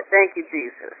 Lord. Thank you,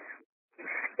 Jesus.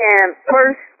 And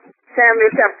 1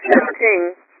 Samuel chapter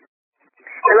 17,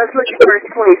 and let's look at verse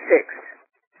 26.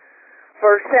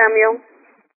 1 Samuel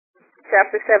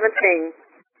chapter 17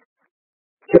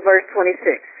 to verse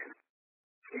 26.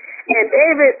 And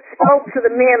David spoke to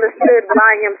the men that stood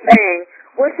by him, saying,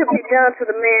 what shall be done to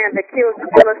the man that kills the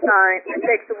Philistine and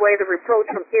takes away the reproach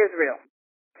from Israel?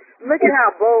 Look at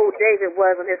how bold David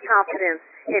was in his confidence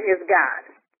in his God.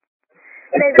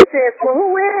 David says, well,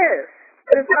 who is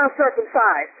this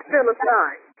uncircumcised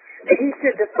Philistine that he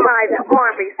should defy the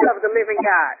armies of the living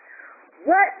God?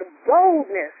 What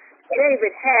boldness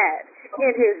David had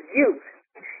in his youth.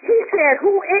 He said,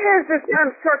 who is this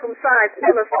uncircumcised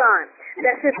Philistine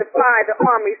that should defy the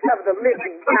armies of the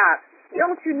living God?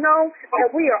 Don't you know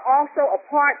that we are also a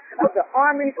part of the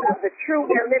armies of the true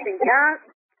and living God?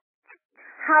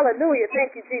 Hallelujah.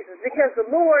 Thank you, Jesus. Because the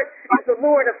Lord is the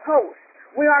Lord of hosts.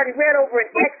 We already read over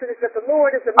in Exodus that the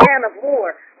Lord is a man of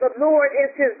war. The Lord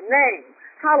is his name.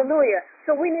 Hallelujah.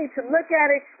 So we need to look at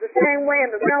it the same way in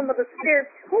the realm of the Spirit.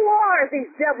 Who are these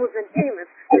devils and demons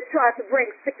that try to bring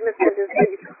sickness and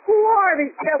disease? Who are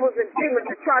these devils and demons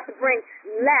that try to bring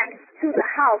lack to the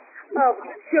house of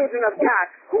the children of God?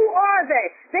 Who are they?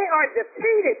 They are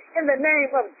defeated in the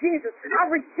name of Jesus. I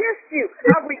resist you.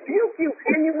 I rebuke you,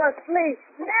 and you must flee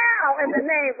now in the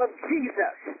name of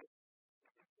Jesus.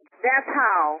 That's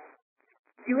how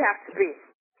you have to be.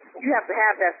 You have to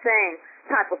have that same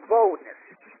type of boldness,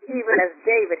 even as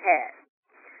David had.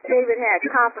 David had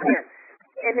confidence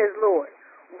in his Lord.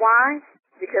 Why?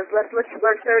 Because let's look at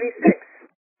verse 36.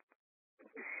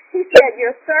 He said,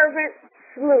 your servant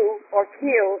slew or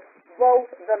killed both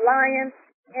the lion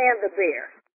and the bear.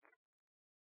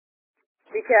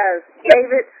 Because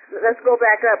David, let's go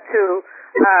back up to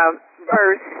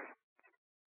verse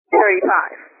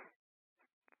 35.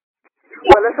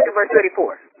 Well, let's look at verse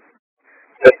 34.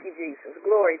 Thank you, Jesus.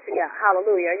 Glory to God.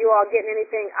 Hallelujah. Are you all getting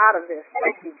anything out of this?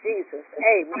 Thank you, Jesus.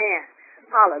 Amen.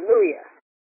 Hallelujah.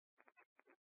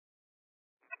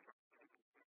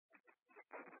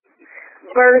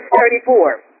 Verse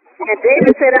 34. And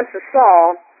David said unto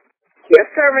Saul, your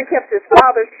servant kept his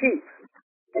father's sheep,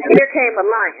 and here came a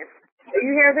lion. Do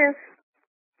you hear this?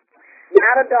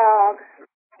 Not a dog,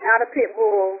 not a pit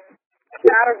bull,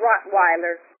 not a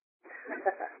Rottweiler.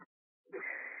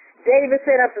 David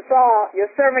said unto Saul, your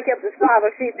servant kept his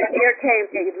father's sheep, and here came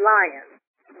a lion.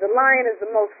 The lion is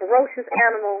the most ferocious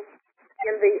animal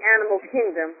in the animal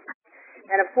kingdom.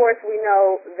 And of course we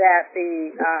know that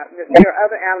there are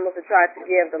other animals that try to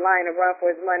give the lion a run for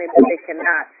his money, but they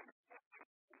cannot.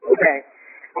 Okay.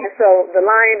 And so the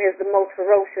lion is the most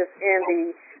ferocious in the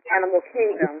animal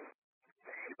kingdom.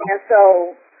 And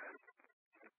so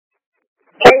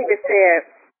David said,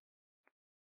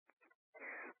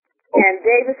 and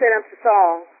David said unto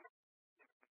Saul,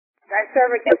 thy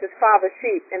servant kept his father's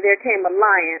sheep, and there came a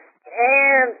lion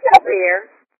and a bear,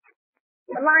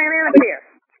 a lion and a bear,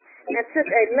 and took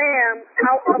a lamb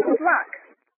out of the flock.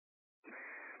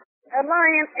 A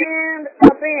lion and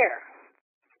a bear.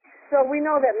 So we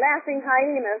know that laughing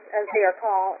hyenas, as they are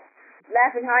called,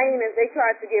 laughing hyenas, they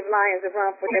try to give lions a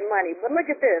run for their money. But look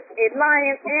at this. A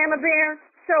lion and a bear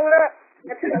showed up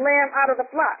and took a lamb out of the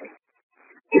flock.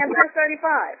 And verse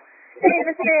 35.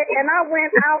 David said, and I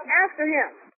went out after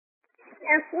him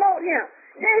and smote him.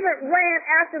 David ran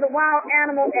after the wild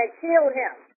animal and killed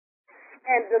him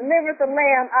and delivered the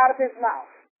lamb out of his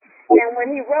mouth. And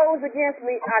when he rose against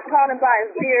me, I caught him by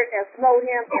his beard and smote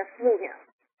him and slew him.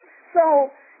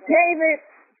 So David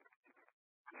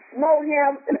smote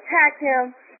him, attacked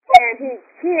him, and he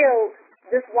killed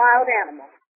this wild animal.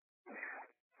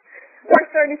 Verse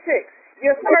 36.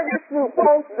 Your servant slew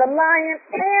both the lion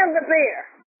and the bear.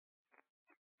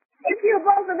 He killed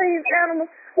both of these animals.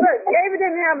 Look, David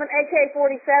didn't have an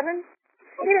AK-47.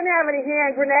 He didn't have any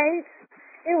hand grenades.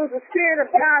 It was the Spirit of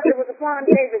God that was upon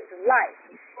David's life.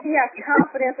 He has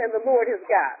confidence in the Lord his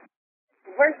God.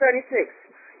 Verse 36.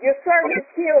 Your servant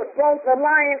killed both the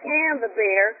lion and the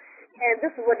bear, and this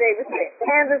is what David said,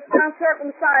 and this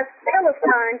uncircumcised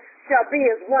Philistine shall be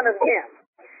as one of them,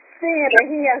 seeing that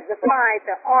he has defied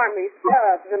the armies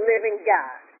of the living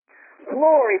God.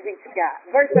 Glory be to God.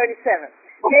 Verse 37.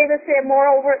 David said,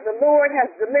 moreover, the Lord has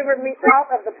delivered me out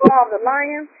of the paw of the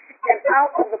lion and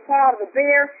out of the paw of the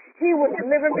bear. He will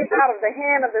deliver me out of the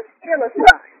hand of the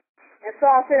Philistine. And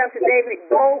Saul said unto David,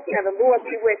 go, and the Lord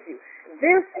be with you.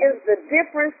 This is the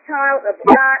difference, child of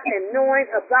God, in knowing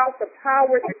about the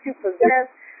power that you possess.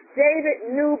 David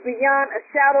knew beyond a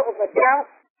shadow of a doubt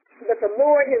that the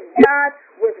Lord his God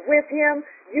was with him.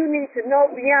 You need to know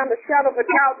beyond the shadow of a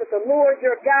doubt that the Lord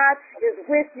your God is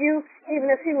with you. Even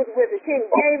as he was with King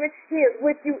David, he is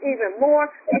with you even more,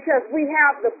 because we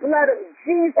have the blood of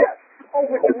Jesus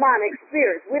over demonic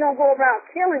spirits. We don't go around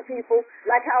killing people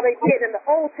like how they did in the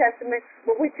Old Testament,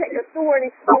 but we take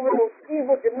authority over those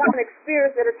evil demonic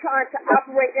spirits that are trying to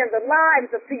operate in the lives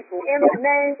of people in the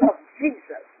name of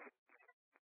Jesus.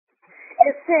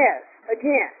 It says,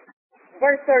 again,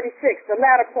 verse 36, the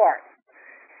latter part,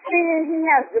 seeing he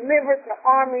has delivered the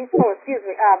armies, verse 37.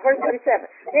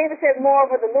 David said,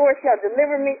 moreover, the Lord shall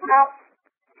deliver me out.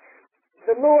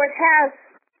 The Lord has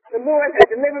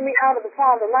delivered me out of the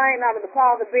paw of the lion, out of the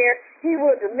paw of the bear. He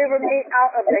will deliver me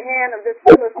out of the hand of this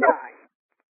Philistine.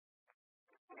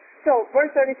 So, verse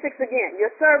 36 again.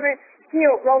 Your servant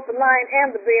killed both the lion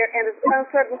and the bear, and his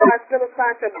uncircumcised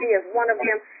Philistine shall be as one of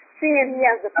them, seeing he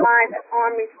has defied the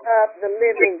armies of the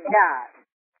living God.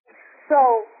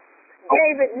 So,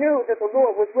 David knew that the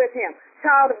Lord was with him.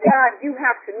 Child of God, you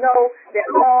have to know that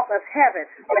all of heaven,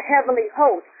 the heavenly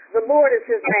host, the Lord is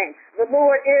his name. The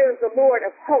Lord is the Lord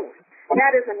of hosts.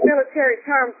 That is a military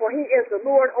term, for he is the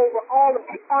Lord over all of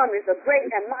the armies, a great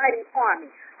and mighty army.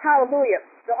 Hallelujah.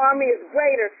 The army is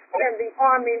greater than the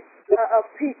army of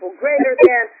people, greater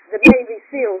than the Navy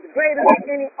SEALs, greater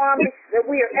than any army that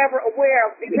we are ever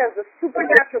aware of, because the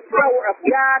supernatural power of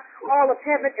God, all of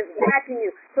heaven is backing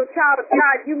you. So, child of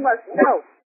God, you must know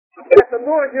that the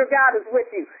Lord your God is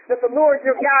with you, that the Lord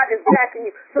your God is backing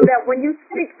you, so that when you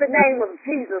speak the name of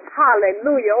Jesus,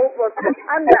 hallelujah,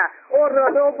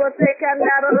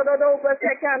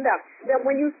 that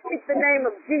when you speak the name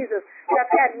of Jesus,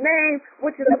 that name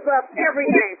which is above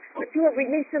every name, that you are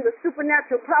releasing the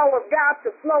supernatural power of God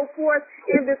to flow forth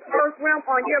in this earth realm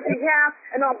on your behalf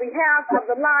and on behalf of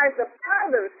the lives of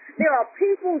others. There are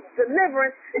people's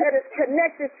deliverance that is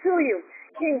connected to you.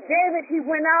 King David, he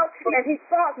went out and he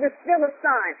fought this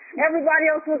Philistine.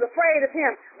 Everybody else was afraid of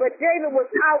him, but David was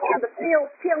out in the field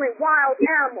killing wild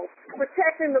animals,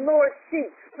 protecting the Lord's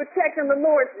sheep, protecting the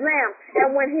Lord's lamb.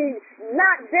 And when he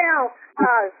knocked down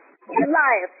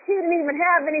Goliath, he didn't even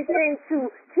have anything to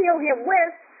kill him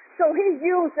with, so he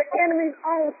used the enemy's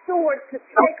own sword to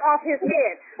take off his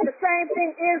head. The same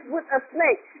thing is with a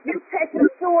snake. You take the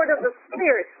sword of the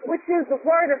Spirit, which is the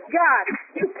word of God.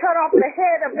 You cut off the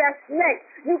head of that snake.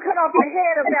 You cut off the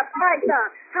head of that python.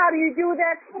 How do you do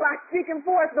that? By speaking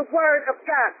forth the word of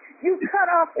God. You cut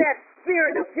off that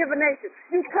spirit of divination.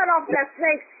 You cut off that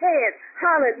snake's head.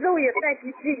 Hallelujah. Thank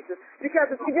you, Jesus. Because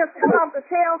if you just cut off the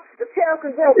tail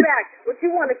can grow back. But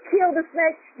you want to kill the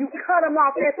snake, you cut him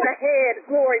off at the head.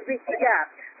 Glory be to God.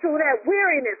 So that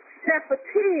weariness, that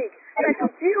fatigue, that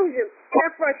confusion,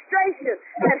 that frustration,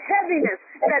 that heaviness,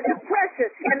 that depression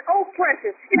and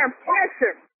oppression and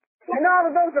pressure, and all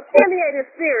of those affiliated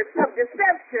spirits of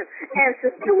deception and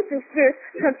seducing spirits,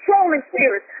 controlling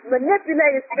spirits,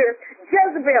 manipulating spirits,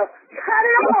 Jezebel, cut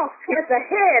it off at the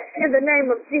head in the name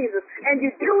of Jesus. And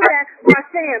you do that by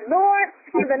saying, Lord,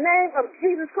 in the name of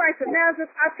Jesus Christ of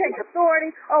Nazareth, I take authority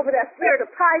over that spirit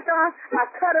of Python. I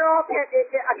cut it off.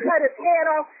 I cut its head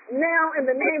off now in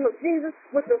the name of Jesus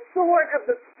with the sword of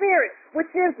the Spirit, which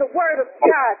is the word of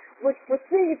God, which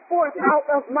proceeds forth out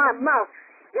of my mouth.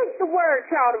 Speak the word,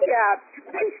 child of God.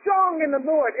 Be strong in the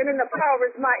Lord and in the power of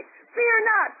his might. Fear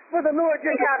not, for the Lord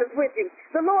your God is with you.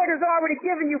 The Lord has already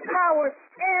given you power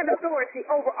and authority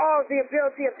over all the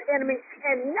ability of the enemy,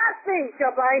 and nothing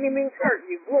shall by any means hurt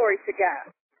you. Glory to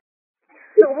God.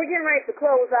 So we're getting ready to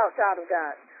close out, child of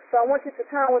God. So I want you to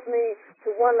turn with me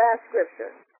to one last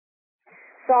scripture.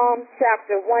 Psalm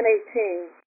chapter 118,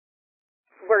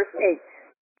 verse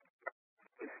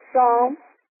 8. Psalm,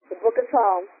 the book of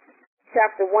Psalms,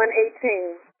 chapter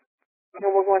 118, and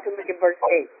we're going to look at verse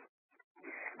 8.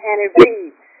 And it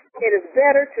reads, it is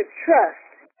better to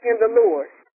trust in the Lord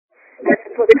than to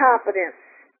put confidence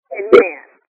in man.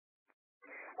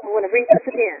 I'm going to read this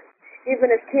again.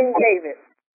 Even as King David,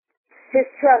 his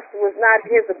trust was not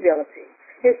in his ability.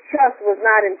 His trust was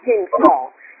not in King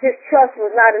Saul. His trust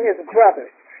was not in his brothers.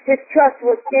 His trust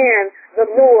was in the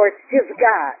Lord, his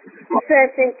God. The same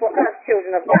thing for us,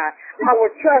 children of God. Our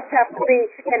trust has to be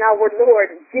in our Lord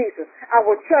Jesus.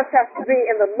 Our trust has to be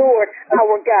in the Lord,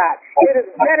 our God. It is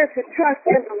better to trust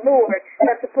in the Lord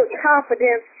than to put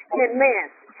confidence in man.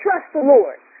 Trust the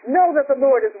Lord. Know that the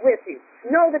Lord is with you.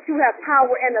 Know that you have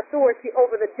power and authority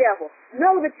over the devil.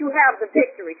 Know that you have the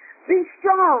victory. Be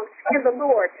strong in the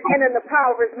Lord and in the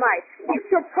power of his might. Get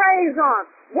your praise on.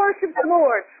 Worship the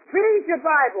Lord. Read your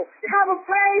Bible. Have a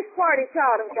praise party,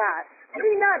 child of God. Be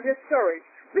not discouraged.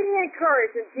 Be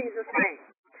encouraged in Jesus' name.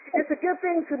 It's a good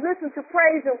thing to listen to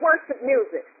praise and worship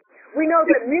music. We know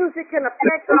that music can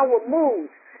affect our mood.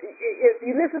 If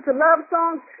you listen to love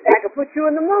songs, that can put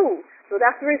you in the mood. So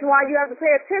that's the reason why you have to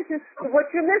pay attention to what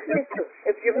you're listening to.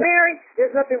 If you're married,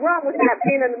 there's nothing wrong with that,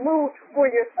 being in the mood for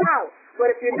your spouse.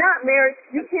 But if you're not married,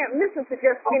 you can't listen to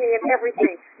just any and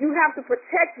everything. You have to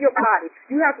protect your body.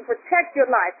 You have to protect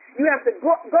your life. You have to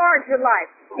guard your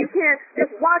life. You can't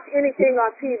just watch anything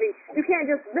on TV. You can't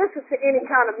just listen to any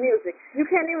kind of music. You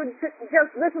can't even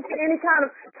just listen to any kind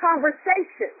of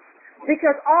conversation,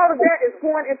 because all of that is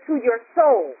going into your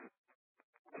soul.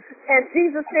 And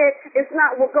Jesus said it's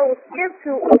not what goes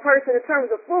into a person in terms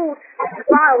of food that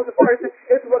defiles a person,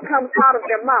 it's what comes out of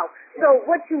their mouth. So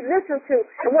what you listen to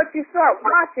and what you start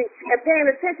watching and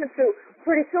paying attention to,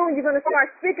 pretty soon you're going to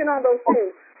start speaking on those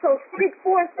things. So speak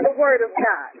forth the word of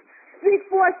God. Speak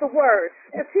forth the word.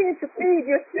 Continue to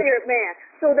feed your spirit, man,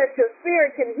 so that your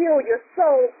spirit can heal your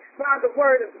soul by the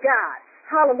word of God.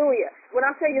 Hallelujah. When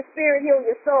I say your spirit heal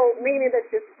your soul, meaning that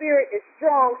your spirit is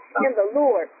strong in the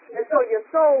Lord. And so your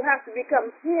soul has to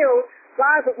become healed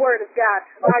by the word of God,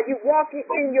 by you walking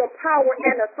in your power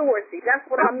and authority. That's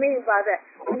what I mean by that.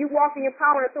 When you walk in your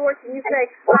power and authority and you say,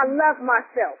 I love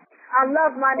myself. I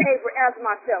love my neighbor as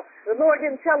myself. The Lord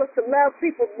didn't tell us to love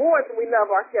people more than we love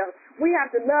ourselves. We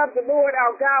have to love the Lord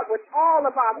our God with all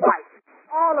of our might,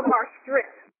 all of our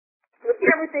strength. With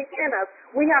everything in us,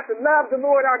 we have to love the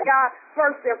Lord our God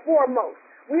first and foremost.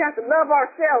 We have to love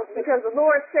ourselves, because the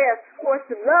Lord says for us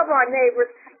to love our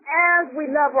neighbors as we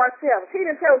love ourselves. He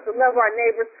didn't tell us to love our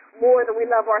neighbors more than we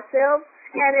love ourselves.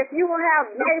 And if you will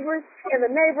have neighbors in the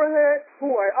neighborhood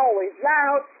who are always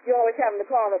loud, you're always having to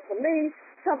call the police,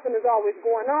 something is always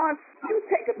going on, you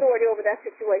take authority over that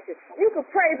situation. You can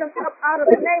pray them up out of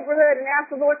the neighborhood and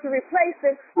ask the Lord to replace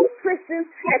them with Christians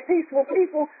and peaceful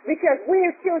people, because we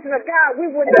as children of God, we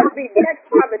would not be vexed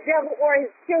by the devil or his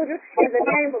children in the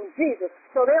name of Jesus.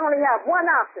 So they only have one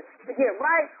option, to get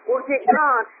right or get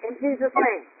gone in Jesus'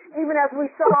 name. Even as we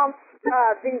saw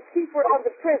the keeper of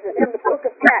the prison in the book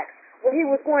of Acts, when he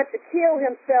was going to kill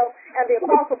himself, and the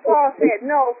Apostle Paul said,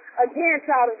 no, again,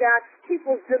 child of God,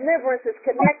 people's deliverance is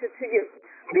connected to you.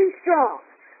 Be strong.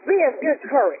 Be of good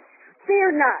courage.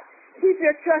 Fear not. Keep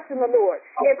your trust in the Lord.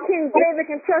 If King David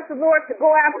can trust the Lord to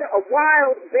go after a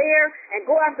wild bear and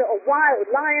go after a wild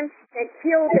lion and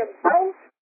kill them both,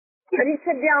 and he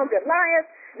took down Goliath,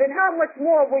 then how much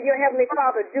more will your Heavenly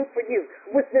Father do for you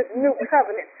with this new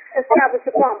covenant established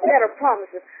upon better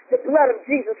promises? The blood of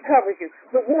Jesus covers you.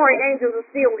 The warring angels are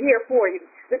still here for you.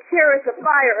 The chariots of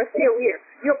fire are still here.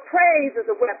 Your praise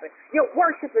is a weapon. Your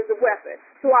worship is a weapon.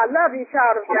 So I love you,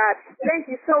 child of God.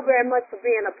 Thank you so very much for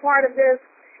being a part of this.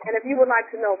 And if you would like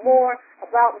to know more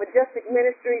about Majestic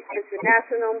Ministries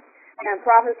International and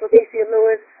Prophet Leticia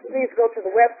Lewis, please go to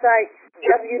the website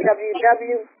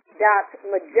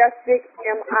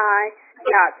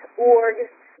www.majesticmi.org.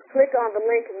 Click on the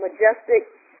link Majestic,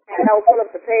 and that will pull up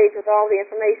the page with all the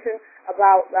information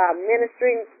about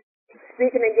ministry,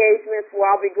 speaking engagements where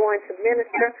I'll be going to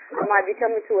minister. I might be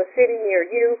coming to a city near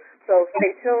you, so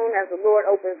stay tuned. As the Lord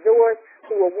opens doors,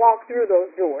 we will walk through those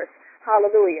doors.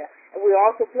 Hallelujah. And we're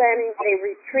also planning a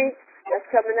retreat that's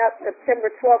coming up September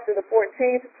 12th to the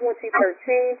 14th,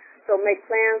 2013. So make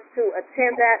plans to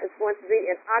attend that. It's going to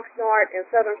be in Oxnard in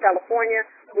Southern California.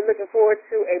 We're looking forward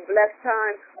to a blessed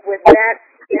time with that.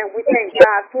 And we thank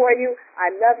God for you.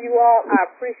 I love you all.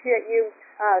 I appreciate you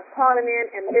calling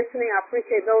in and listening. I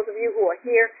appreciate those of you who are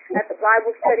here at the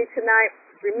Bible study tonight.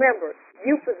 Remember,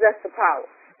 you possess the power.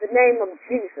 The name of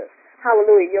Jesus.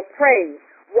 Hallelujah. Your praise.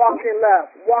 Walking in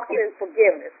love. Walking in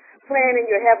forgiveness. Praying in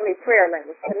your heavenly prayer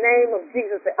language. The name of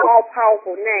Jesus, the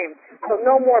all-powerful name. So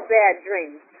no more bad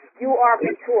dreams. You are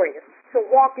victorious. So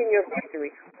walk in your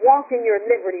victory. Walk in your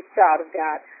liberty, child of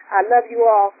God. I love you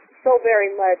all so very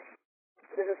much.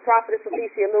 This is Prophetess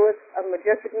Leticia Lewis of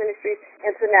Majestic Ministries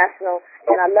International,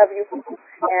 and I love you.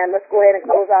 And let's go ahead and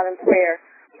close out in prayer.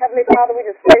 Heavenly Father, we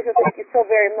just praise and thank you so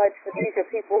very much for these your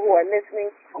people who are listening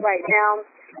right now.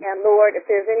 And Lord, if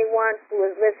there's anyone who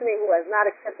is listening who has not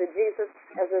accepted Jesus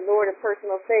as their Lord and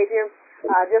personal Savior,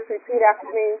 just repeat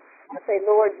after me and say,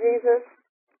 Lord Jesus,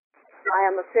 I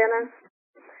am a sinner.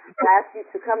 I ask you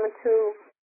to come into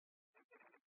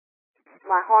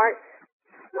my heart.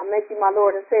 I make you my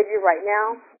Lord and Savior right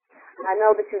now. I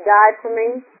know that you died for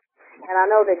me, and I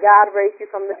know that God raised you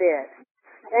from the dead.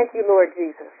 Thank you, Lord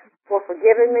Jesus, for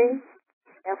forgiving me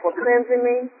and for cleansing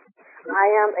me. I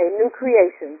am a new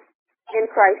creation in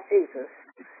Christ Jesus.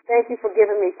 Thank you for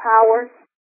giving me power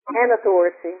and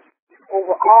authority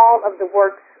over all of the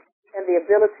works and the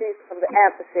abilities of the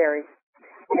adversary,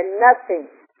 and nothing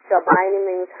shall by any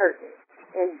means hurt me.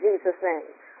 In Jesus' name.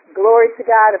 Glory to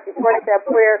God. If you prayed that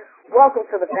prayer, welcome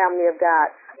to the family of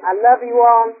God. I love you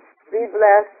all. Be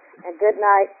blessed, and good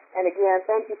night. And again,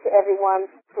 thank you to everyone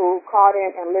who called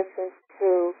in and listened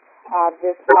to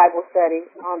this Bible study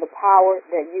on the power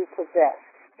that you possess.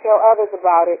 Tell others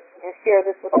about it and share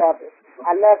this with others.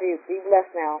 I love you. Be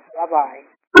blessed now. Bye-bye.